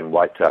they then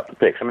wiped out the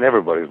Picts.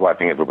 Everybody was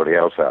wiping everybody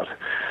else out.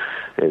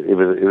 It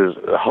was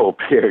a whole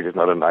period. It's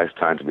not a nice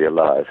time to be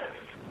alive.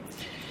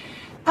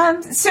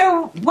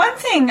 So one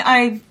thing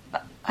I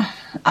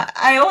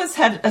always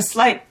had a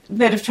slight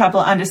bit of trouble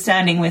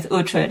understanding with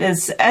Uhtred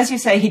is, as you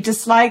say, he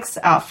dislikes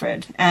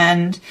Alfred,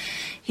 and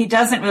he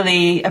doesn't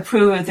really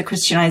approve of the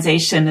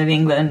Christianization of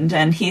England,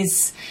 and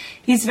he's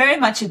very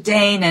much a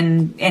Dane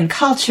in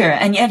culture,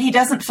 and yet he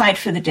doesn't fight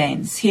for the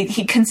Danes. He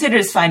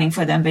considers fighting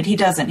for them, but he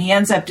doesn't. He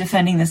ends up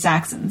defending the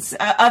Saxons,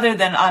 other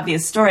than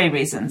obvious story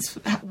reasons.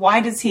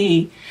 Why does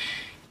he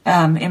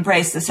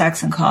embrace the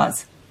Saxon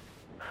cause?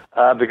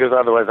 Because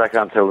otherwise I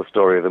can't tell the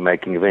story of the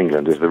making of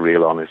England, is the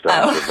real honest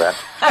answer to that.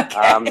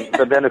 Okay.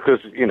 But then, of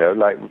course,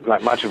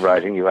 like much of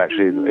writing, you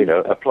actually,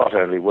 a plot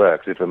only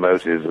works if the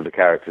motives of the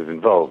characters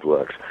involved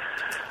works.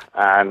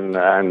 And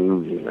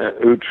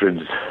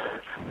Uhtred's,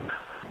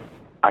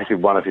 I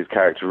think one of his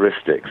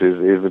characteristics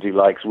is that he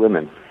likes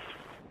women.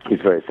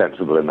 He's very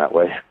sensible in that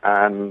way.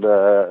 And,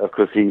 of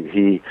course,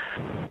 he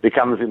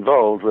becomes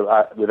involved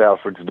with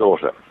Alfred's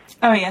daughter.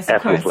 Oh, yes,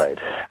 of course. Ethelflaed.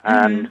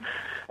 And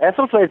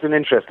Ethelflaed's an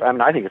interest.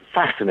 I think it's a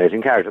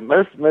fascinating character.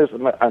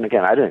 And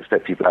again, I don't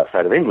expect people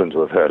outside of England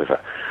to have heard of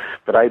her.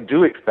 But I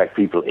do expect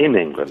people in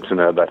England to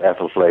know about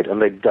Ethelflaed, and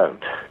they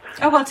don't.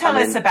 Oh, well, tell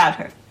us about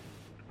her.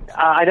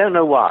 I don't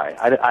know why.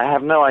 I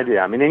have no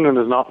idea. England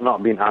has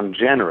not been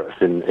ungenerous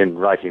in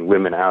writing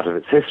women out of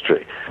its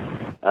history.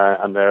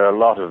 And there are a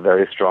lot of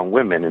very strong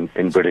women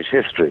in British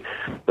history.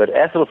 But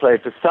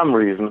Ethelflaed, for some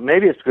reason,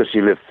 maybe it's because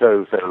she lived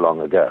so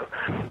long ago,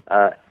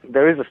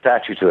 there is a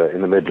statue to her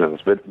in the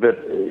Midlands, but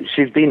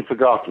she's been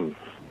forgotten.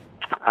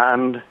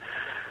 And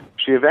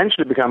she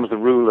eventually becomes the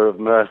ruler of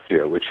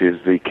Mercia, which is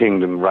the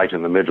kingdom right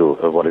in the middle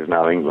of what is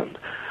now England,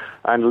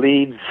 and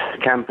leads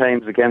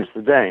campaigns against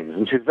the Danes,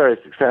 and she's very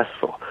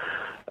successful.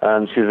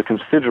 And she's a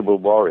considerable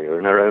warrior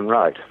in her own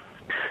right.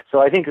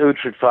 So I think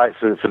Uhtred fights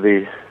for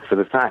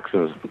the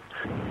Saxons,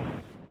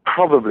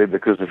 probably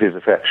because of his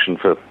affection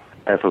for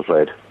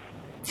Ethelflaed.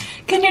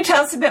 Can you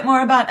tell us a bit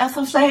more about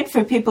Ethelflaed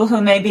for people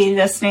who may be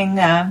listening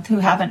who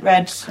haven't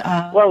read?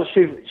 Well,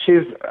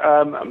 she's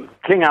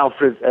King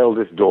Alfred's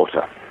eldest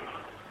daughter,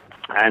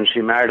 and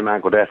she married a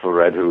man called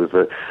Ethelred, who was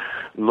the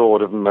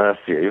Lord of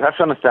Mercia. You have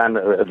to understand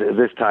at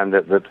this time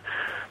that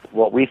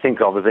what we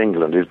think of as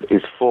England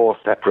is four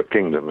separate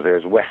kingdoms.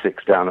 There's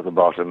Wessex down at the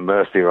bottom,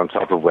 Mercia on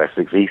top of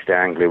Wessex, East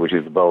Anglia, which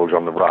is the bulge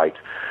on the right,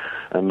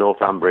 and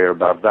Northumbria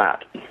above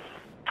that.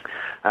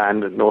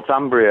 And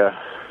Northumbria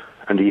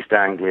and East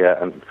Anglia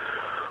and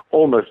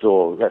almost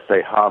all, let's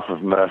say half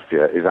of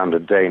Mercia, is under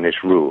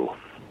Danish rule.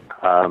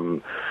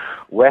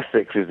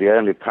 Wessex is the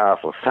only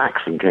powerful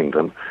Saxon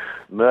kingdom.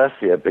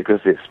 Mercia,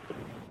 because it's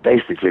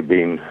basically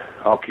been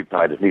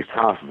occupied, at least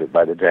half of it,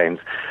 by the Danes,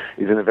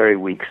 is in a very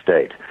weak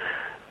state.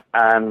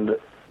 And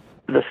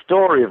the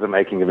story of the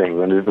making of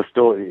England is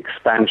the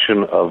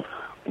expansion of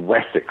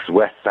Wessex,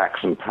 West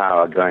Saxon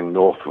power going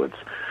northwards.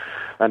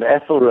 And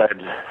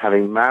Ethelred,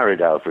 having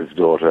married Alfred's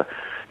daughter,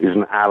 is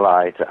an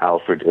ally to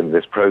Alfred in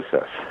this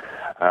process.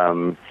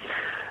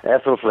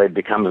 Ethelflaed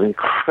becomes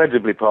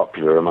incredibly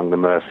popular among the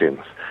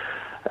Mercians.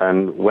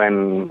 And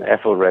when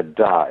Ethelred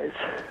dies,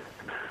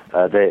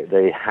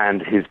 they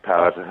hand his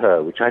power to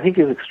her, which I think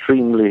is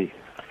extremely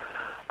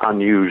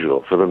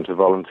unusual for them to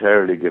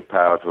voluntarily give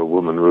power to a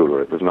woman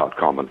ruler. It was not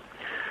common.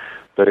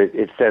 But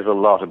it says a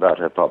lot about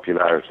her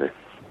popularity.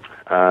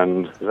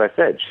 And as I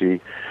said,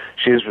 she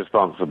is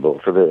responsible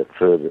for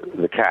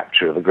the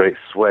capture of a great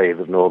swathe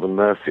of northern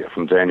Mercia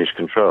from Danish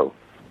control.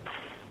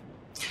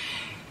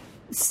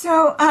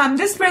 So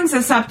this brings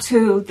us up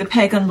to the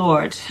pagan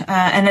lord,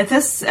 and at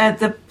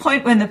the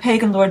point when the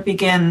pagan lord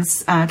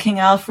begins, King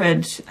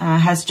Alfred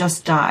has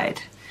just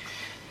died,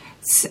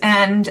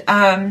 and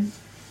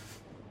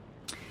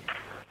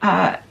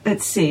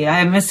let's see.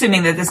 I'm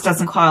assuming that this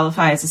doesn't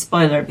qualify as a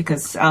spoiler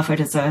because Alfred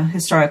is a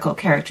historical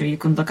character. You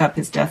can look up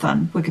his death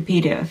on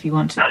Wikipedia if you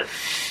want to.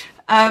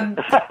 But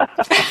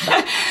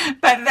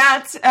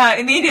that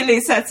immediately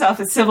sets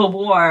off a civil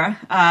war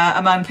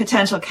among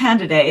potential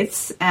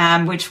candidates,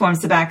 which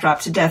forms the backdrop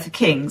to Death of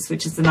Kings,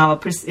 which is the novel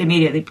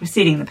immediately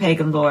preceding The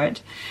Pagan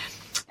Lord.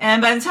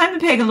 And by the time The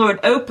Pagan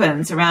Lord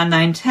opens, around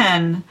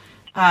 910,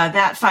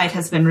 that fight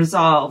has been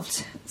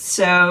resolved.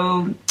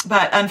 So,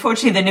 but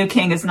unfortunately, the new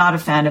king is not a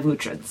fan of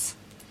Uhtred's.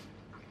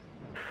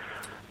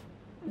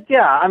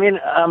 Yeah, I mean,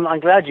 I'm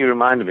glad you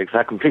reminded me because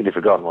I've completely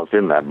forgotten what's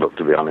in that book,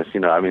 to be honest.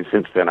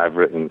 Since then I've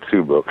written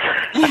 2 books.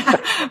 Yeah,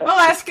 we'll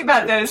ask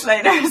about those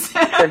later. We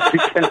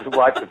tend to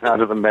wipe them out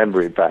of the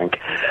memory bank.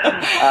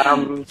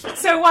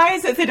 So why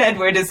is it that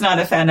Edward is not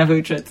a fan of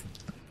Uhtred?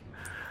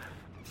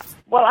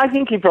 Well, I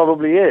think he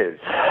probably is.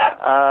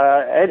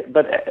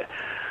 But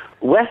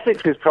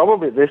Wessex is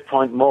probably at this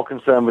point more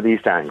concerned with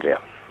East Anglia,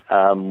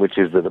 which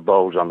is the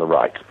bulge on the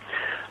right.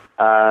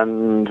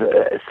 And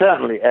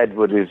certainly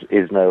Edward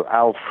is no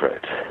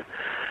Alfred.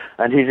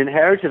 And he's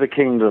inherited a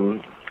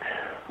kingdom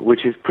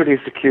which is pretty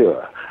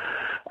secure.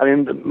 I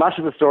mean, much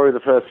of the story of the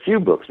first few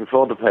books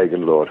before The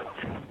Pagan Lord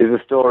is a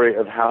story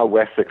of how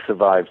Wessex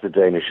survives the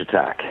Danish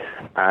attack.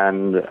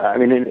 And, I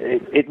mean,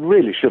 it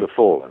really should have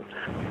fallen.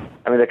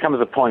 I mean, there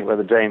comes a point where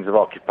the Danes have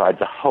occupied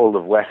the whole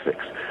of Wessex,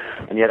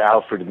 and yet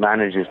Alfred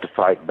manages to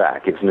fight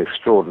back. It's an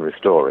extraordinary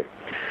story.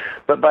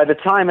 But by the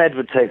time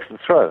Edward takes the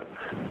throne,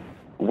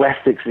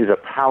 Wessex is a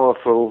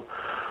powerful,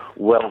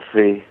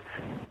 wealthy,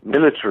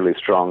 militarily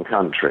strong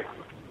country.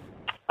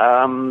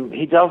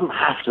 He doesn't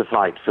have to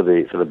fight for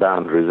the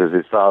boundaries as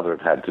his father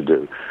had to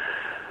do.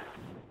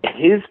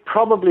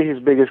 Probably his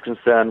biggest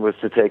concern was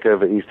to take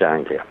over East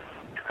Anglia.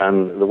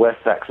 And the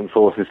West Saxon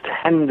forces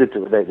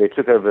they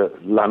took over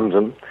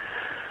London,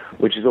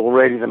 which is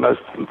already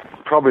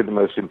probably the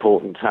most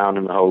important town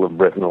in the whole of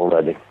Britain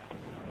already.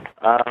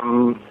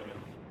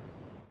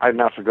 I've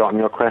now forgotten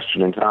your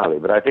question entirely,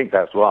 but I think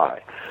that's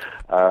why.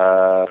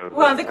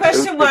 Well, the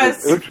question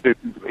was... Uhtred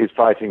is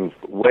fighting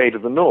way to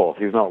the north.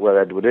 He's not where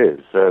Edward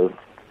is. So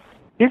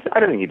I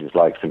don't think he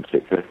dislikes him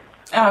particularly.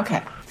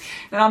 Okay.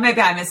 Well,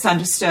 maybe I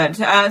misunderstood.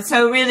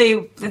 So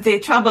really, the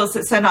troubles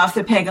that set off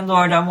the Pagan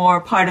Lord are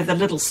more part of the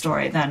little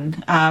story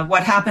then.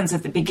 What happens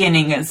at the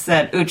beginning is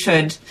that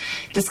Uhtred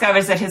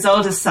discovers that his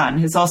oldest son,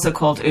 who's also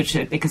called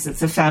Uhtred because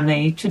it's a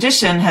family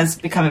tradition, has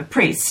become a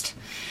priest.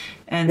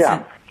 And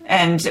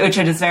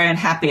Uhtred is very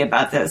unhappy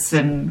about this,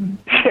 and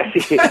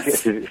yes, he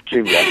is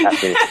extremely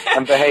unhappy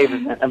and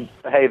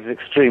behaves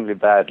extremely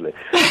badly.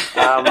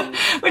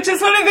 Which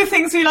is one of the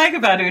things we like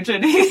about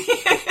Uhtred.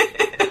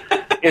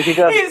 Yes, he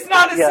does. He's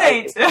not a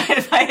saint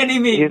by any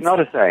means. He's not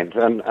a saint,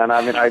 and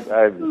I mean I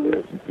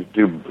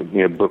do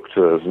book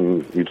tours,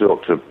 and you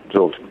talk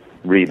to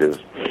readers,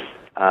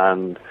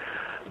 and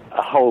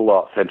a whole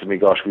lot said to me,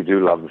 "Gosh, we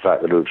do love the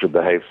fact that Uhtred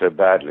behaves so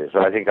badly."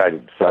 So I think I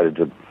decided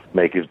to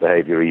make his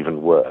behavior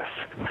even worse,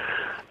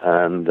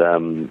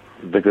 and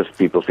because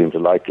people seem to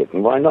like it,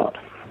 and why not?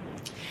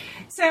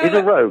 So he's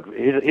a rogue.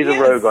 He's a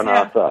rogue on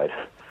our side.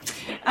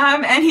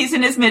 And he's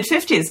in his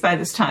mid-50s by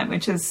this time,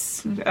 which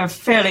is a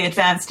fairly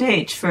advanced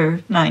age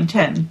for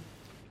 9-10.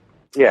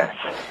 Yes.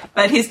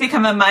 But he's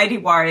become a mighty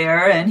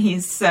warrior, and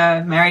he's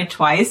married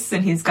twice,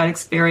 and he's got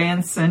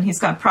experience, and he's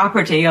got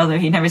property, although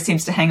he never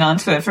seems to hang on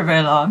to it for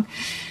very long.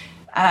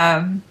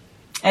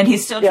 And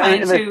he's still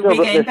trying to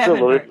regain Bebbanburg. There's still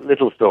the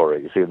little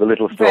story. You see, the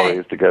little story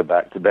is to go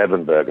back to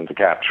Bebbanburg and to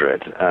capture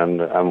it.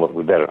 And what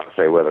we better not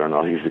say whether or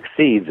not he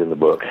succeeds in the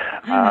book.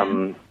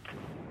 Mm-hmm.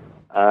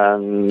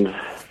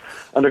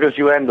 And because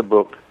you end the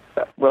book,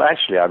 well,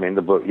 actually, I mean,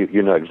 the book,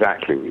 you know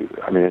exactly.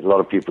 I mean, a lot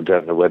of people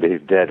don't know whether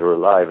he's dead or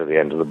alive at the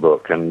end of the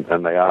book, and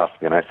they ask,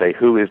 and I say,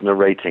 who is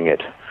narrating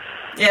it?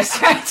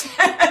 Yes, right.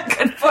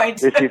 Good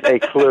point. This is a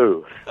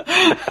clue.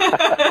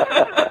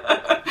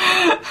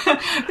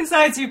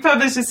 Besides, you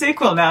published a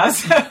sequel now,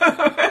 so...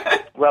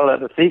 Well,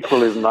 the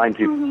sequel is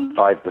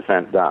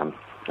 95% done.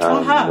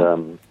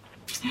 And,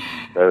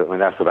 so, I mean,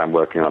 that's what I'm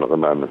working on at the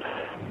moment.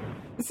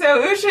 So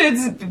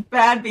Uhtred's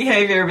bad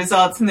behavior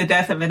results in the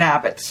death of an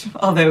abbot,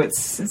 although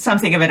it's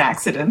something of an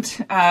accident.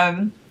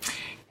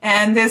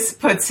 And this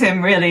puts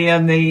him really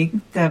on the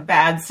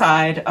bad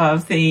side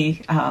of the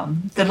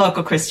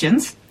local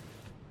Christians.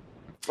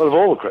 Well, of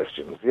all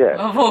Christians, yes.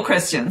 Of all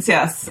Christians,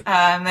 yes.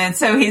 And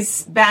so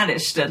he's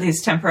banished, at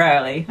least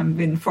temporarily,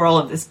 for all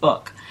of this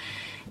book.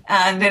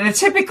 And in a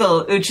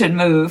typical Uhtred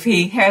move,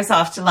 he hares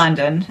off to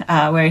London,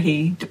 where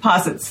he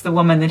deposits the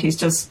woman that he's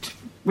just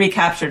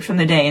recaptured from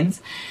the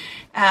Danes,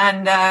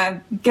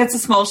 and gets a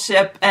small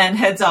ship and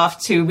heads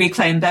off to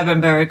reclaim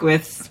Bebbanburg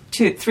with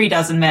 3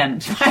 dozen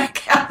men.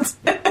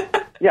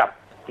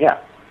 Yeah.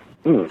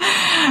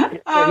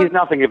 He's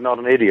nothing if not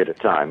an idiot at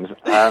times.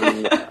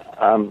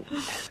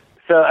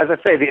 So, as I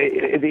say,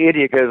 the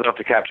idiot goes off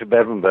to capture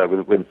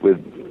Bebbanburg with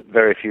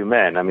very few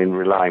men. I mean,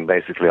 relying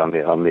basically on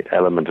the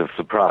element of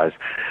surprise.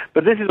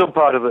 But this is all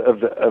part of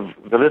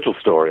the little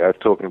story I was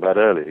talking about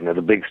earlier. You know,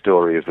 the big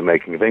story is the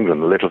making of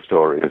England. The little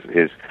story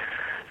is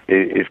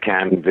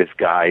can this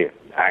guy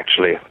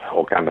actually,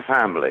 or can the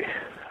family,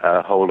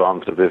 hold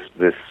on to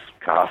this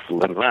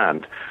castle and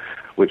land,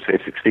 which they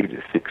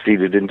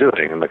succeeded in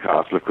doing. And the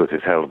castle, of course,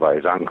 is held by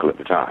his uncle at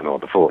the time, or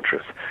the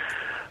fortress,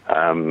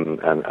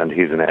 and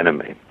he's an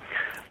enemy.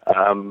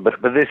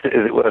 But this,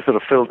 as it were, sort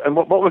of filled. And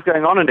what was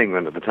going on in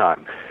England at the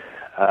time,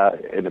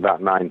 in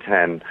about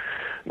 910,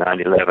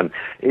 911,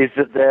 is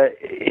that there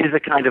is a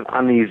kind of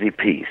uneasy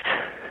peace.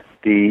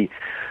 The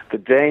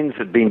Danes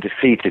had been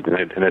defeated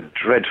in a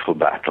dreadful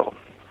battle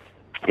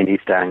in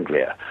East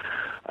Anglia,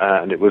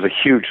 and it was a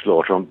huge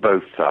slaughter on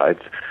both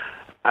sides.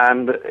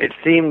 And it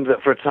seemed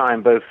that for a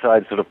time both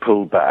sides sort of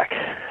pulled back,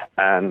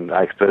 and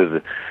I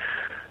suppose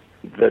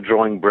they're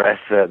drawing breath,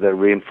 they're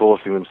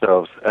reinforcing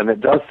themselves, and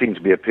it does seem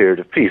to be a period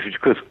of peace, which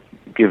of course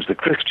gives the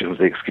Christians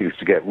the excuse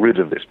to get rid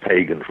of this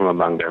pagan from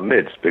among their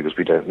midst, because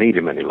we don't need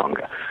him any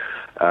longer.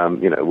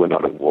 We're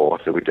not at war,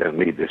 so we don't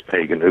need this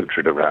pagan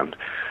Uhtred around.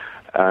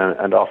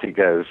 And off he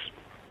goes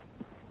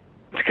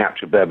to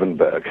capture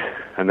Bebbanburg,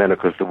 and then of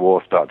course the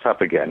war starts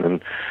up again,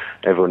 and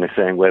everyone is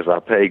saying, where's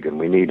our pagan?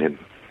 We need him.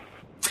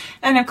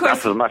 And of course,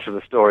 that's as much of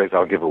the stories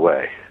I'll give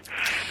away.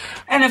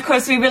 And of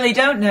course, we really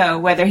don't know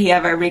whether he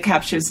ever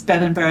recaptures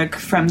Bebbanburg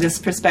from this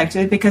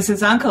perspective, because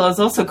his uncle is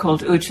also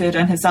called Uhtred,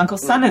 and his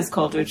uncle's son is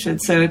called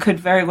Uhtred, so it could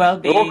very well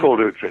be... They're all called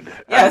Uhtred.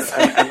 Yes.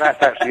 and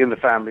that's actually in the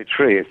family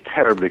tree. It's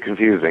terribly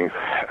confusing.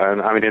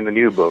 And I mean, in the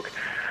new book,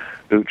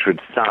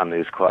 Uhtred's son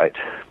is quite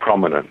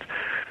prominent.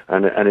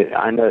 And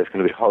I know it's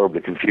going to be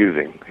horribly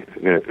confusing.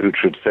 You know,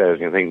 Uhtred says,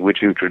 you think,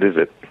 which Uhtred is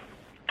it?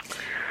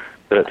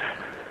 But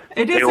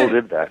they all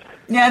did that.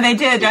 Yeah, they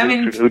did.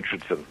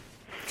 Uhtredson.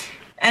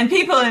 And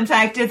people, in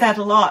fact, did that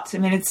a lot. I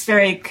mean, it's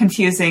very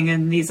confusing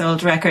in these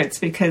old records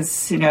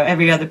because,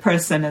 every other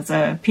person is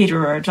a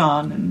Peter or a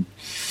John, and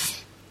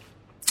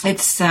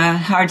it's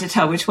hard to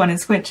tell which one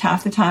is which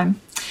half the time.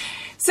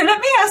 So let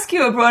me ask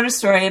you a broader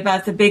story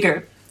about the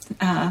bigger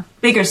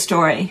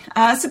story.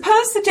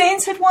 Suppose the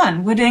Danes had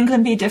won. Would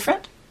England be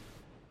different?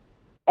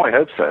 Oh, I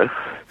hope so.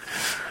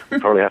 We'd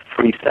probably have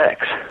free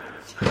sex.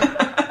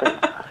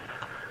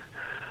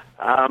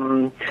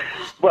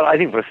 Well, I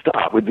think for a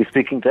start, we'd be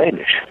speaking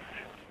Danish.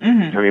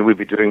 Mm-hmm. I mean, we'd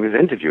be doing this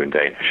interview in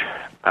Danish,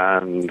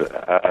 and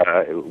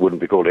it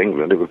wouldn't be called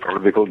England, it would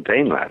probably be called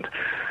Daneland.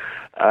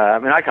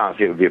 I can't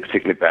see it would be a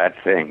particularly bad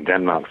thing.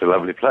 Denmark's a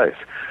lovely place.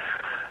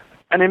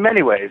 And in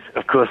many ways,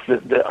 of course,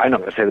 I'm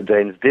not going to say the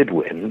Danes did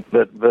win,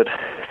 but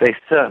they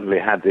certainly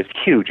had this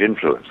huge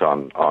influence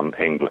on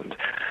England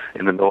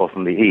in the north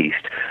and the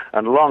east.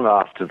 And long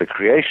after the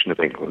creation of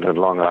England, and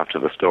long after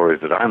the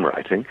stories that I'm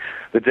writing,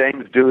 the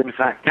Danes do in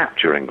fact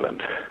capture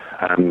England.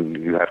 And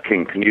you have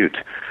King Canute.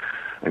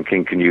 And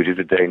King Canute is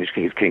a Danish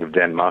king, he's king of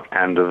Denmark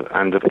and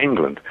of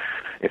England.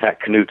 In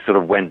fact, Canute sort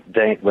of went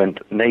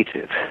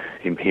native.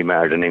 He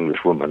married an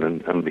English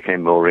woman and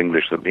became more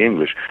English than the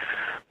English.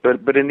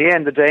 But in the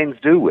end, the Danes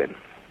do win.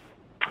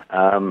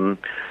 And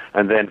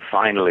then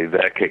finally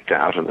they're kicked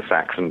out and the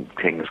Saxon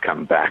kings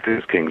come back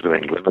as kings of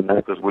England. And then,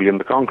 of course, William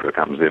the Conqueror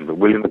comes in. But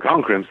William the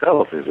Conqueror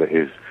himself is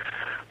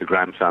the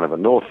grandson of a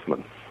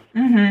Northman.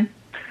 Mm-hmm.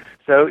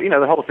 So,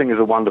 the whole thing is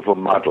a wonderful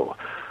muddle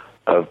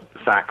of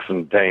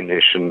Saxon,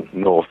 Danish, and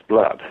Norse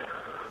blood.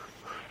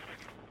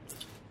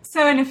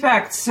 So, in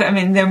effect,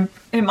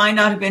 it might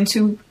not have been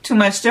too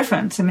much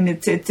different.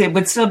 It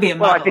would still be a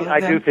model. Well, I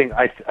do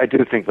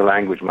think the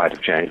language might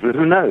have changed, but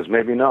who knows?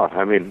 Maybe not.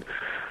 The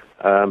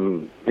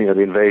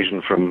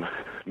invasion from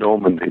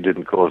Normandy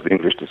didn't cause the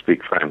English to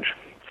speak French,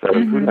 so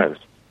who knows?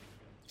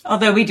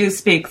 Although we do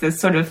speak this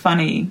sort of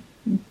funny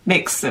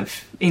mix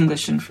of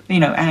English and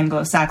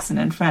Anglo-Saxon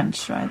and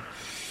French, right?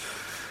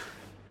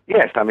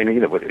 Yes,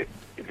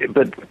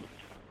 but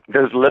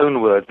those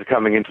loan words are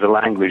coming into the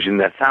language in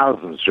their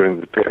thousands during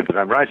the period that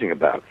I'm writing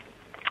about.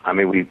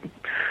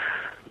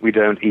 We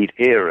don't eat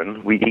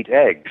Erin, we eat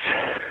eggs.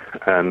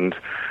 And,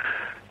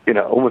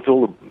 almost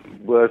all the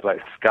words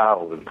like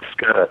skull and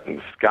skirt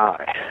and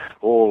sky,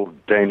 all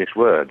Danish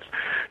words.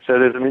 So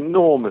there's an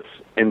enormous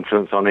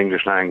influence on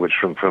English language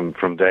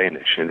from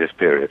Danish in this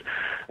period.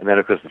 And then,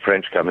 of course, the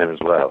French come in as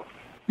well.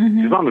 Mm-hmm.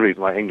 Which is one of the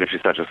reasons why English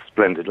is such a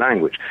splendid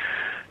language.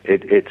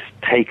 it's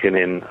taken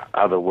in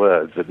other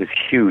words at this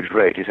huge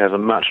rate. It has a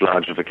much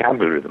larger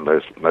vocabulary than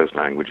most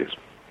languages.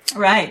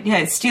 Right, yeah,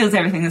 it steals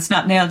everything that's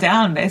not nailed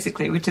down,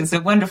 basically, which is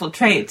a wonderful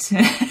trait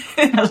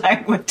in a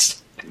language.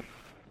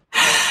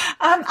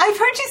 I've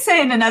heard you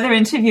say in another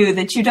interview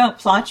that you don't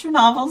plot your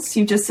novels,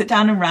 you just sit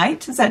down and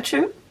write. Is that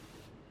true?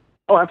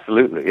 Oh,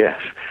 absolutely, yes.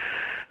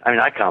 I mean,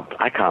 I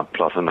can't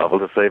plot a novel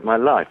to save my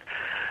life.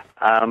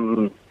 I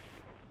mean,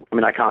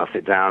 I can't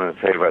sit down and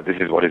say, right, this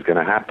is what is going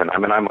to happen. I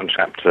mean, I'm on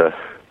chapter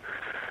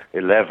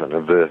 11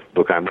 of the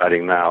book I'm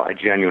writing now. I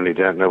genuinely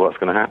don't know what's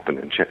going to happen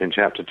in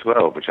chapter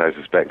 12, which I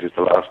suspect is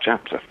the last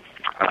chapter.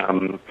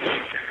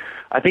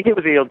 I think it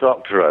was E.L.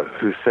 Doctorow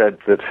who said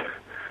that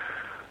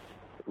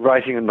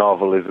writing a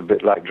novel is a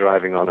bit like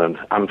driving on an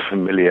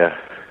unfamiliar,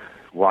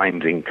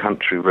 winding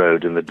country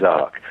road in the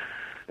dark.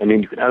 I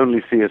mean, you can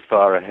only see as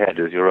far ahead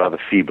as your rather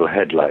feeble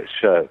headlights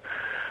show.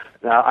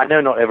 Now, I know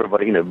not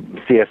everybody,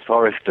 C.S.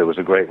 Forester was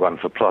a great one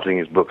for plotting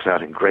his books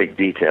out in great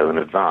detail in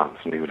advance,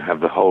 and he would have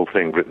the whole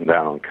thing written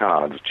down on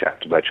cards,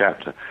 chapter by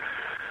chapter.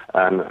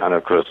 And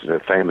of course,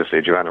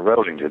 famously, Joanna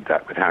Rowling did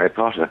that with Harry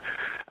Potter.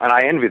 And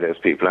I envy those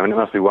people. I mean, it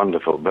must be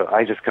wonderful, but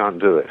I just can't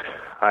do it.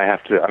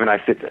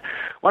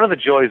 One of the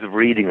joys of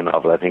reading a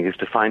novel, I think, is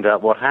to find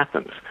out what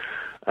happens.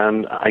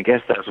 And I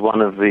guess that's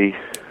one of the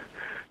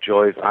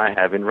joys I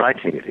have in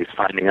writing it, is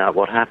finding out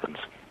what happens.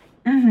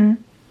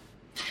 Mm-hmm.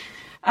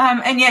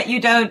 And yet you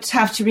don't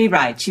have to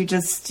rewrite. You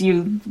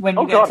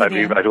I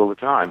rewrite all the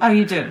time. Oh,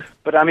 you do?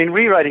 But I mean,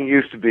 rewriting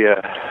used to be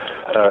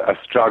a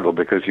struggle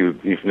because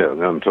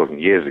I'm talking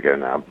years ago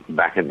now,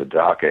 back in the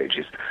dark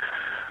ages,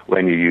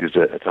 when you used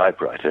a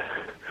typewriter.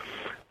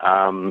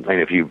 And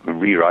if you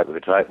rewrite with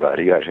a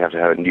typewriter, you actually have to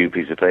have a new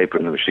piece of paper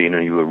in the machine,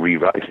 and you were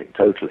rewriting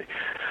totally.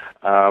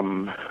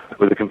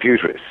 With a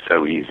computer, it's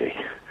so easy.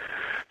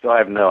 So I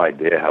have no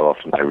idea how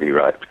often I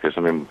rewrite because,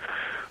 I mean,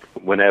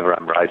 whenever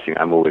I'm writing,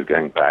 I'm always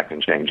going back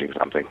and changing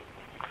something.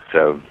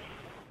 So,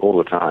 all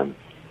the time.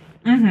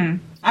 Mm-hmm.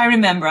 I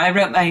remember I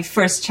wrote my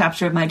first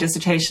chapter of my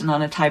dissertation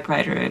on a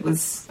typewriter. It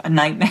was a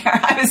nightmare.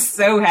 I was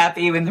so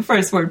happy when the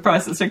first word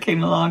processor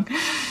came along.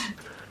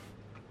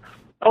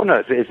 Oh,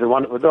 no, it's the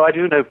one, though I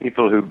do know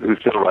people who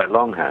still write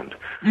longhand,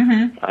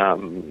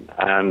 and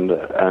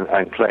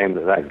claim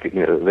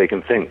that they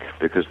can think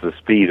because the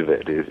speed of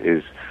it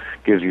is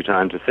gives you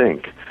time to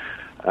think.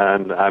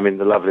 And I mean,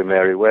 the lovely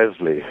Mary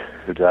Wesley,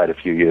 who died a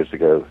few years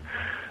ago,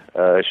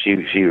 she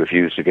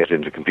refused to get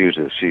into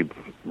computers. She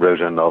wrote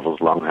her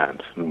novels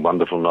longhand, and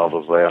wonderful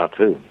novels they are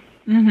too.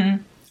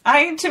 Mm-hmm.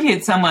 I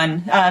interviewed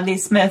someone, Lee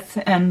Smith,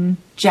 in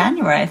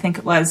January, I think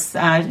it was.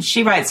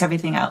 She writes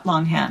everything out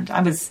longhand.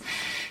 I was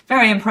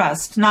very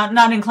impressed.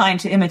 Not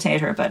inclined to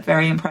imitate her, but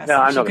very impressed. No,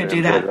 I'm she not could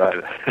do that.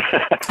 Either.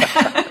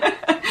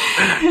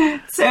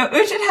 So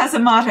Ujit has a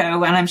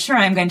motto, and I'm sure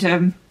I'm going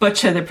to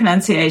butcher the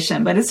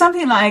pronunciation, but it's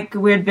something like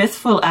Weird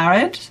Bithful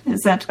Arid.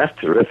 Is that? That's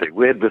terrific.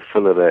 Weird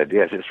Bithful Arid.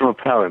 Yes, it's from a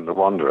poem, The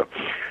Wanderer,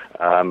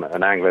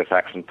 an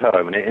Anglo-Saxon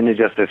poem, and it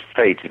just says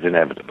fate is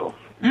inevitable.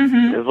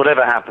 Mm-hmm.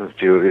 Whatever happens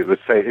to you, it was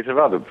fate. It's a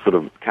rather sort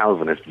of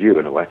Calvinist view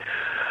in a way.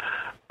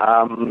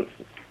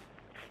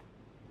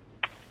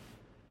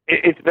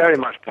 It's very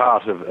much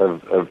part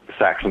of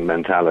Saxon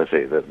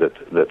mentality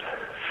that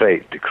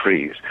fate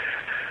decrees.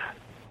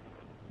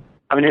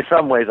 I mean, in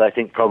some ways, I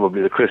think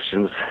probably the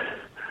Christians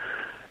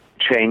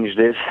changed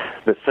it,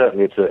 but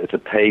certainly it's a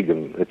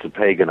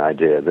pagan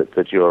idea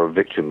that you're a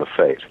victim of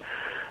fate,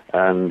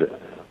 and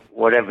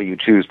whatever you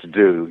choose to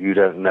do, you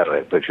don't know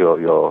it, but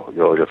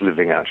you're just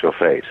living out your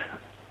fate,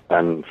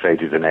 and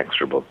fate is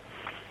inexorable.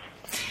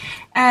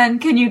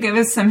 And can you give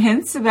us some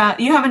hints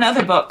about? You have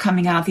another book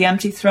coming out, The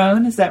Empty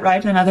Throne. Is that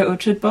right? Another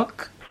Ujit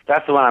book.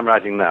 That's the one I'm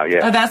writing now,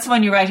 yes. Oh, that's the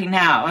one you're writing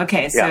now.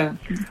 Okay, so... Yeah.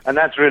 And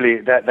that's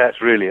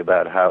really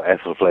about how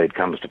Ethelflaed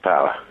comes to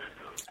power.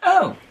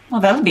 Oh, well,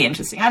 that'll be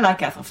interesting. I like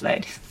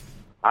Ethelflaed.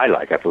 I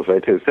like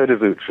Ethelflaed, too. So does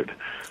Uhtred.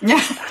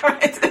 Yeah,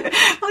 right.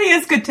 Well, he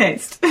has good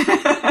taste.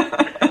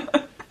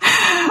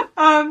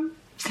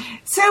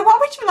 So what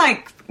would you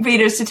like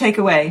readers to take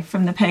away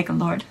from The Pagan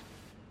Lord?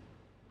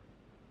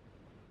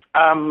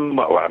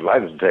 What I'd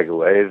like them to take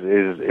away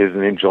is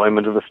an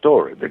enjoyment of the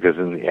story, because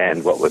in the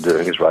end, what we're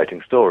doing is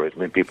writing stories. I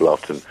mean, people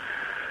often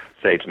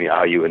say to me,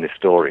 "Are you an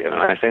historian?"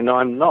 And I say, "No,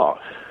 I'm not."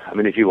 I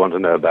mean, if you want to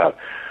know about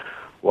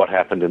what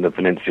happened in the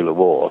Peninsular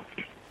War,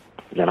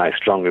 then I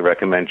strongly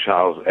recommend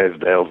Charles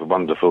Esdale's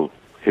wonderful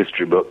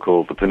history book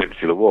called The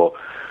Peninsular War.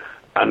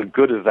 And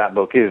good as that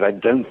book is, I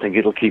don't think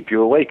it'll keep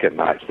you awake at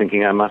night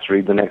thinking I must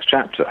read the next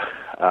chapter.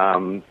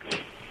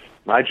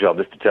 My job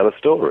is to tell a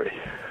story.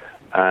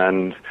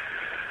 And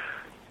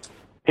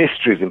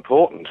history is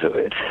important to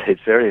it.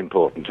 It's very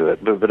important to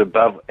it. But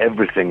above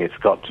everything, it's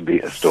got to be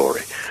a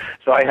story.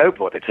 So I hope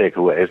what they take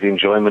away is the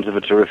enjoyment of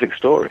a terrific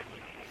story.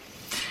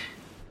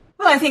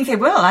 Well, I think they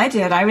will. I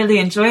did. I really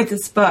enjoyed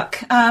this book.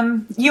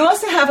 You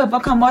also have a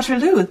book on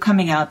Waterloo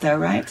coming out, though,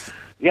 right?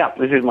 Yeah,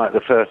 this is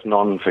the first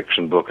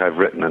non-fiction book I've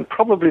written, and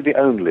probably the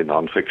only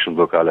non-fiction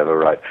book I'll ever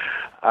write.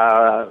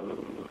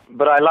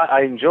 But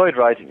I enjoyed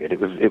writing it.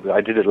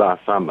 I did it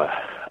last summer.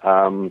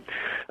 And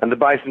the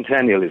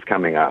bicentennial is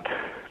coming up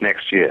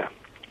next year,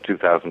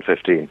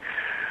 2015.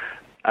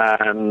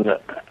 And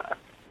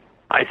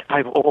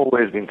I've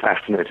always been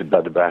fascinated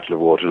by the Battle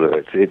of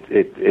Waterloo.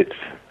 It's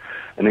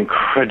an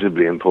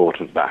incredibly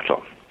important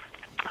battle.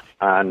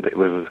 And it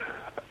was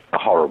a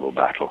horrible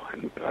battle.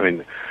 I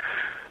mean,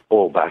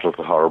 all battles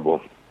are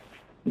horrible.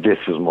 This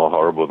was more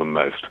horrible than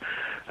most.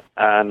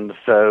 And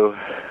so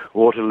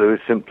Waterloo is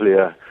simply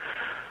a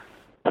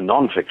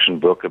non-fiction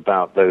book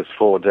about those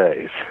 4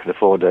 days, the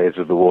 4 days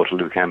of the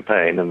Waterloo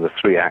campaign and the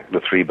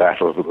three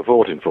battles that were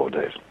fought in 4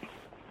 days.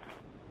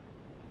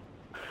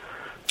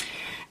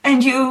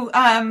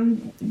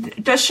 And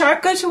does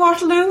Sharp go to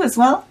Waterloo as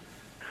well?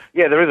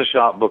 Yeah, there is a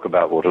Sharp book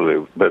about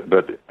Waterloo, but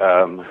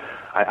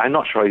I'm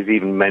not sure he's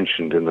even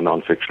mentioned in the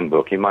non-fiction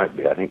book. He might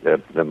be. I think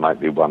there might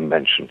be one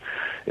mention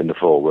in the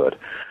foreword.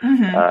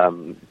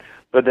 Mm-hmm.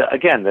 But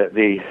again,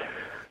 the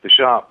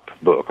Sharp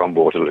book on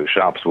Waterloo,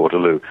 Sharp's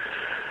Waterloo,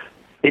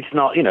 it's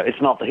not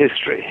the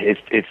history.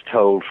 It's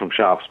told from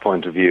Sharp's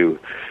point of view,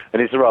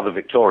 and it's a rather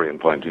Victorian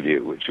point of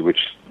view,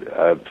 which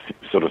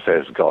sort of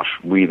says, "Gosh,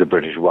 we the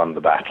British won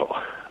the battle,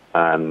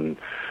 and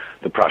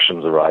the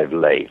Prussians arrived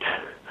late."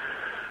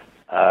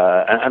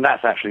 And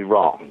that's actually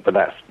wrong, but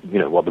that's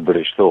what the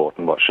British thought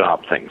and what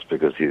Sharp thinks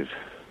because he's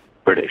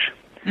British.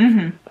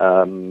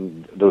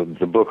 Mm-hmm.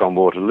 The book on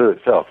Waterloo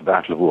itself, the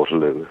Battle of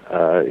Waterloo,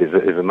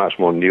 is a much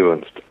more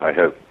nuanced, I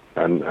hope,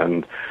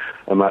 and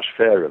a much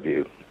fairer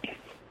view.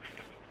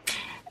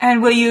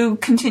 And will you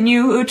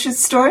continue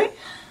Uchtred's story?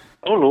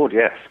 Oh Lord,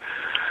 yes.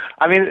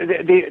 I mean,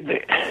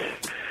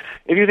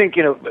 if you think,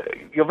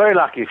 you're very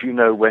lucky if you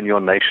know when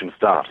your nation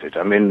started.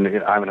 I mean,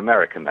 I'm an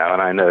American now,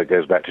 and I know it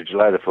goes back to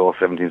July the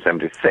 4th,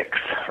 1776,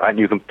 right? And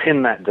you can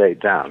pin that date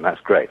down. That's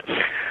great.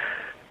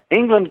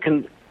 England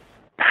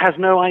has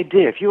no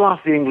idea. If you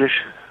ask the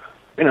English,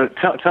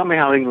 tell me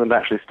how England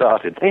actually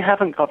started, they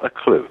haven't got a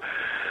clue.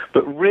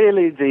 But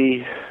really,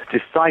 the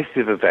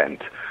decisive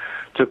event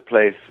took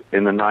place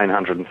in the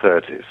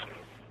 930s,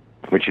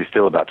 which is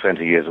still about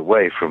 20 years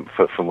away from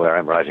where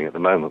I'm writing at the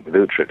moment with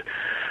Uchtred.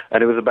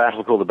 And it was a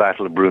battle called the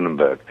Battle of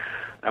Brunanburg.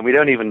 And we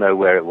don't even know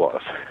where it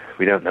was.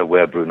 We don't know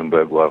where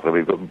Brunanburg was.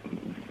 We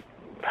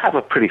have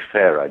a pretty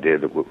fair idea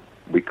that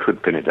we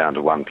could pin it down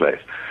to one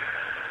place.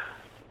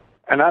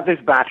 And at this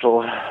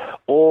battle,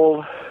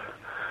 all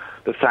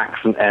the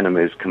Saxon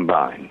enemies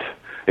combined,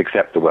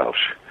 except the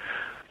Welsh.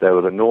 There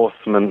were the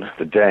Norsemen,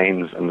 the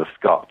Danes, and the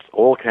Scots,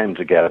 all came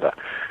together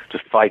to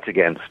fight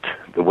against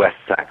the West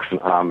Saxon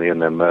army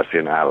and their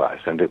Mercian allies.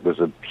 And it was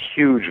a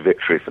huge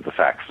victory for the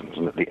Saxons.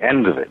 And at the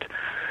end of it,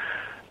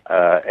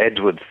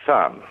 Edward's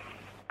son,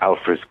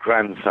 Alfred's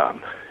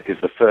grandson, is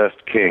the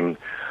first king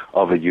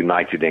of a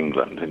united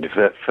England. And it's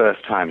the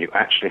first time you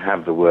actually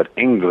have the word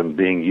England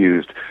being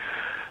used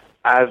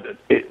as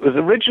it was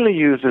originally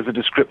used as a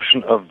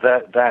description of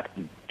that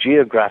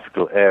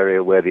geographical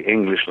area where the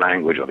English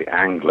language or the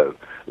Anglo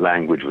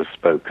language was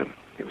spoken.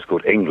 It was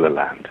called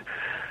Englerland.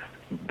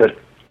 But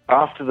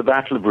after the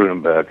Battle of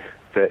Brunanburg,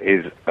 there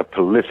is a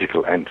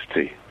political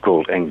entity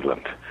called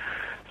England.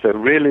 So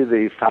really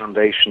the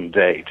foundation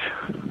date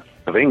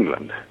of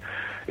England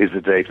is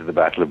the date of the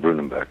Battle of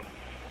Brunanburg.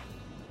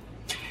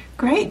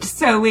 Great.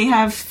 So we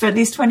have at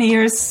least 20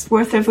 years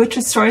worth of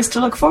Uchtred stories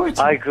to look forward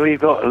to. I agree. You've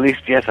got at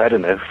least, 4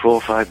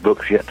 or 5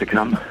 books yet to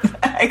come.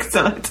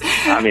 Excellent.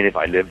 I mean, if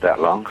I live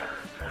that long.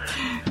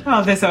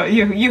 Well,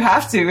 you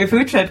have to. If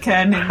Uchtred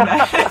can in the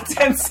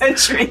 10th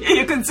century,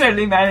 you can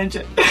certainly manage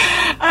it.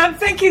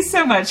 Thank you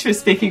so much for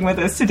speaking with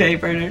us today,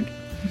 Bernard.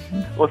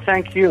 Well,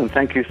 thank you, and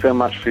thank you so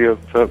much for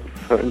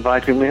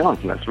inviting me on.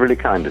 That's really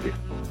kind of you.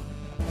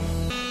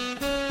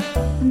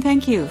 And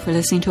thank you for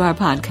listening to our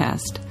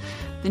podcast.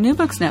 The New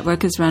Books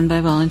Network is run by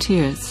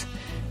volunteers.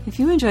 If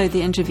you enjoyed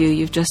the interview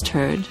you've just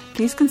heard,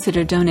 please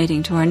consider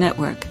donating to our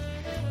network.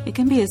 It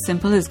can be as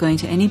simple as going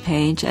to any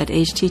page at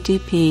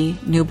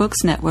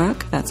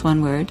http://newbooksnetwork, that's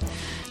one word,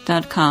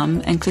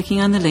 .com, and clicking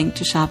on the link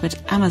to shop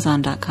at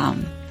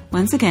amazon.com.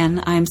 Once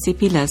again, I am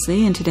C.P.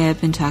 Lesley, and today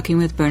I've been talking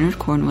with Bernard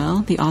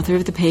Cornwell, the author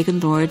of The Pagan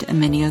Lord and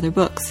many other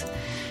books.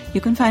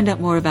 You can find out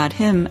more about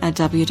him at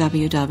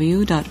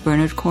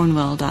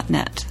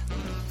www.bernardcornwell.net.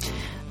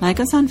 Like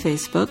us on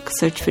Facebook,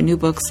 search for New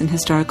Books in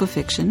Historical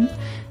Fiction,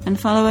 and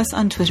follow us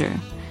on Twitter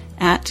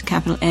at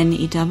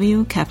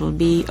NEW,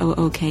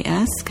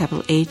 BOOKS,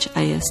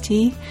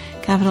 HIST,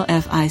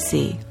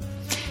 FIC.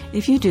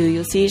 If you do,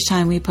 you'll see each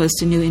time we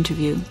post a new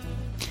interview.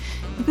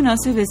 You can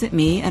also visit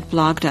me at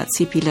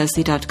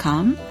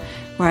blog.cplesley.com,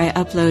 where I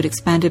upload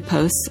expanded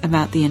posts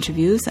about the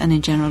interviews and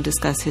in general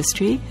discuss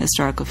history,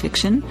 historical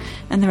fiction,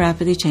 and the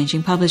rapidly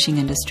changing publishing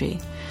industry.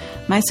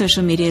 My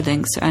social media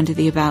links are under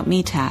the About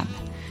Me tab.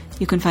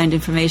 You can find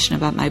information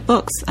about my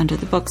books under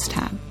the Books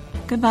tab.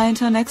 Goodbye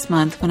until next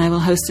month, when I will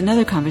host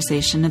another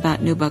conversation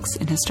about new books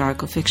in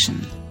historical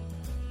fiction.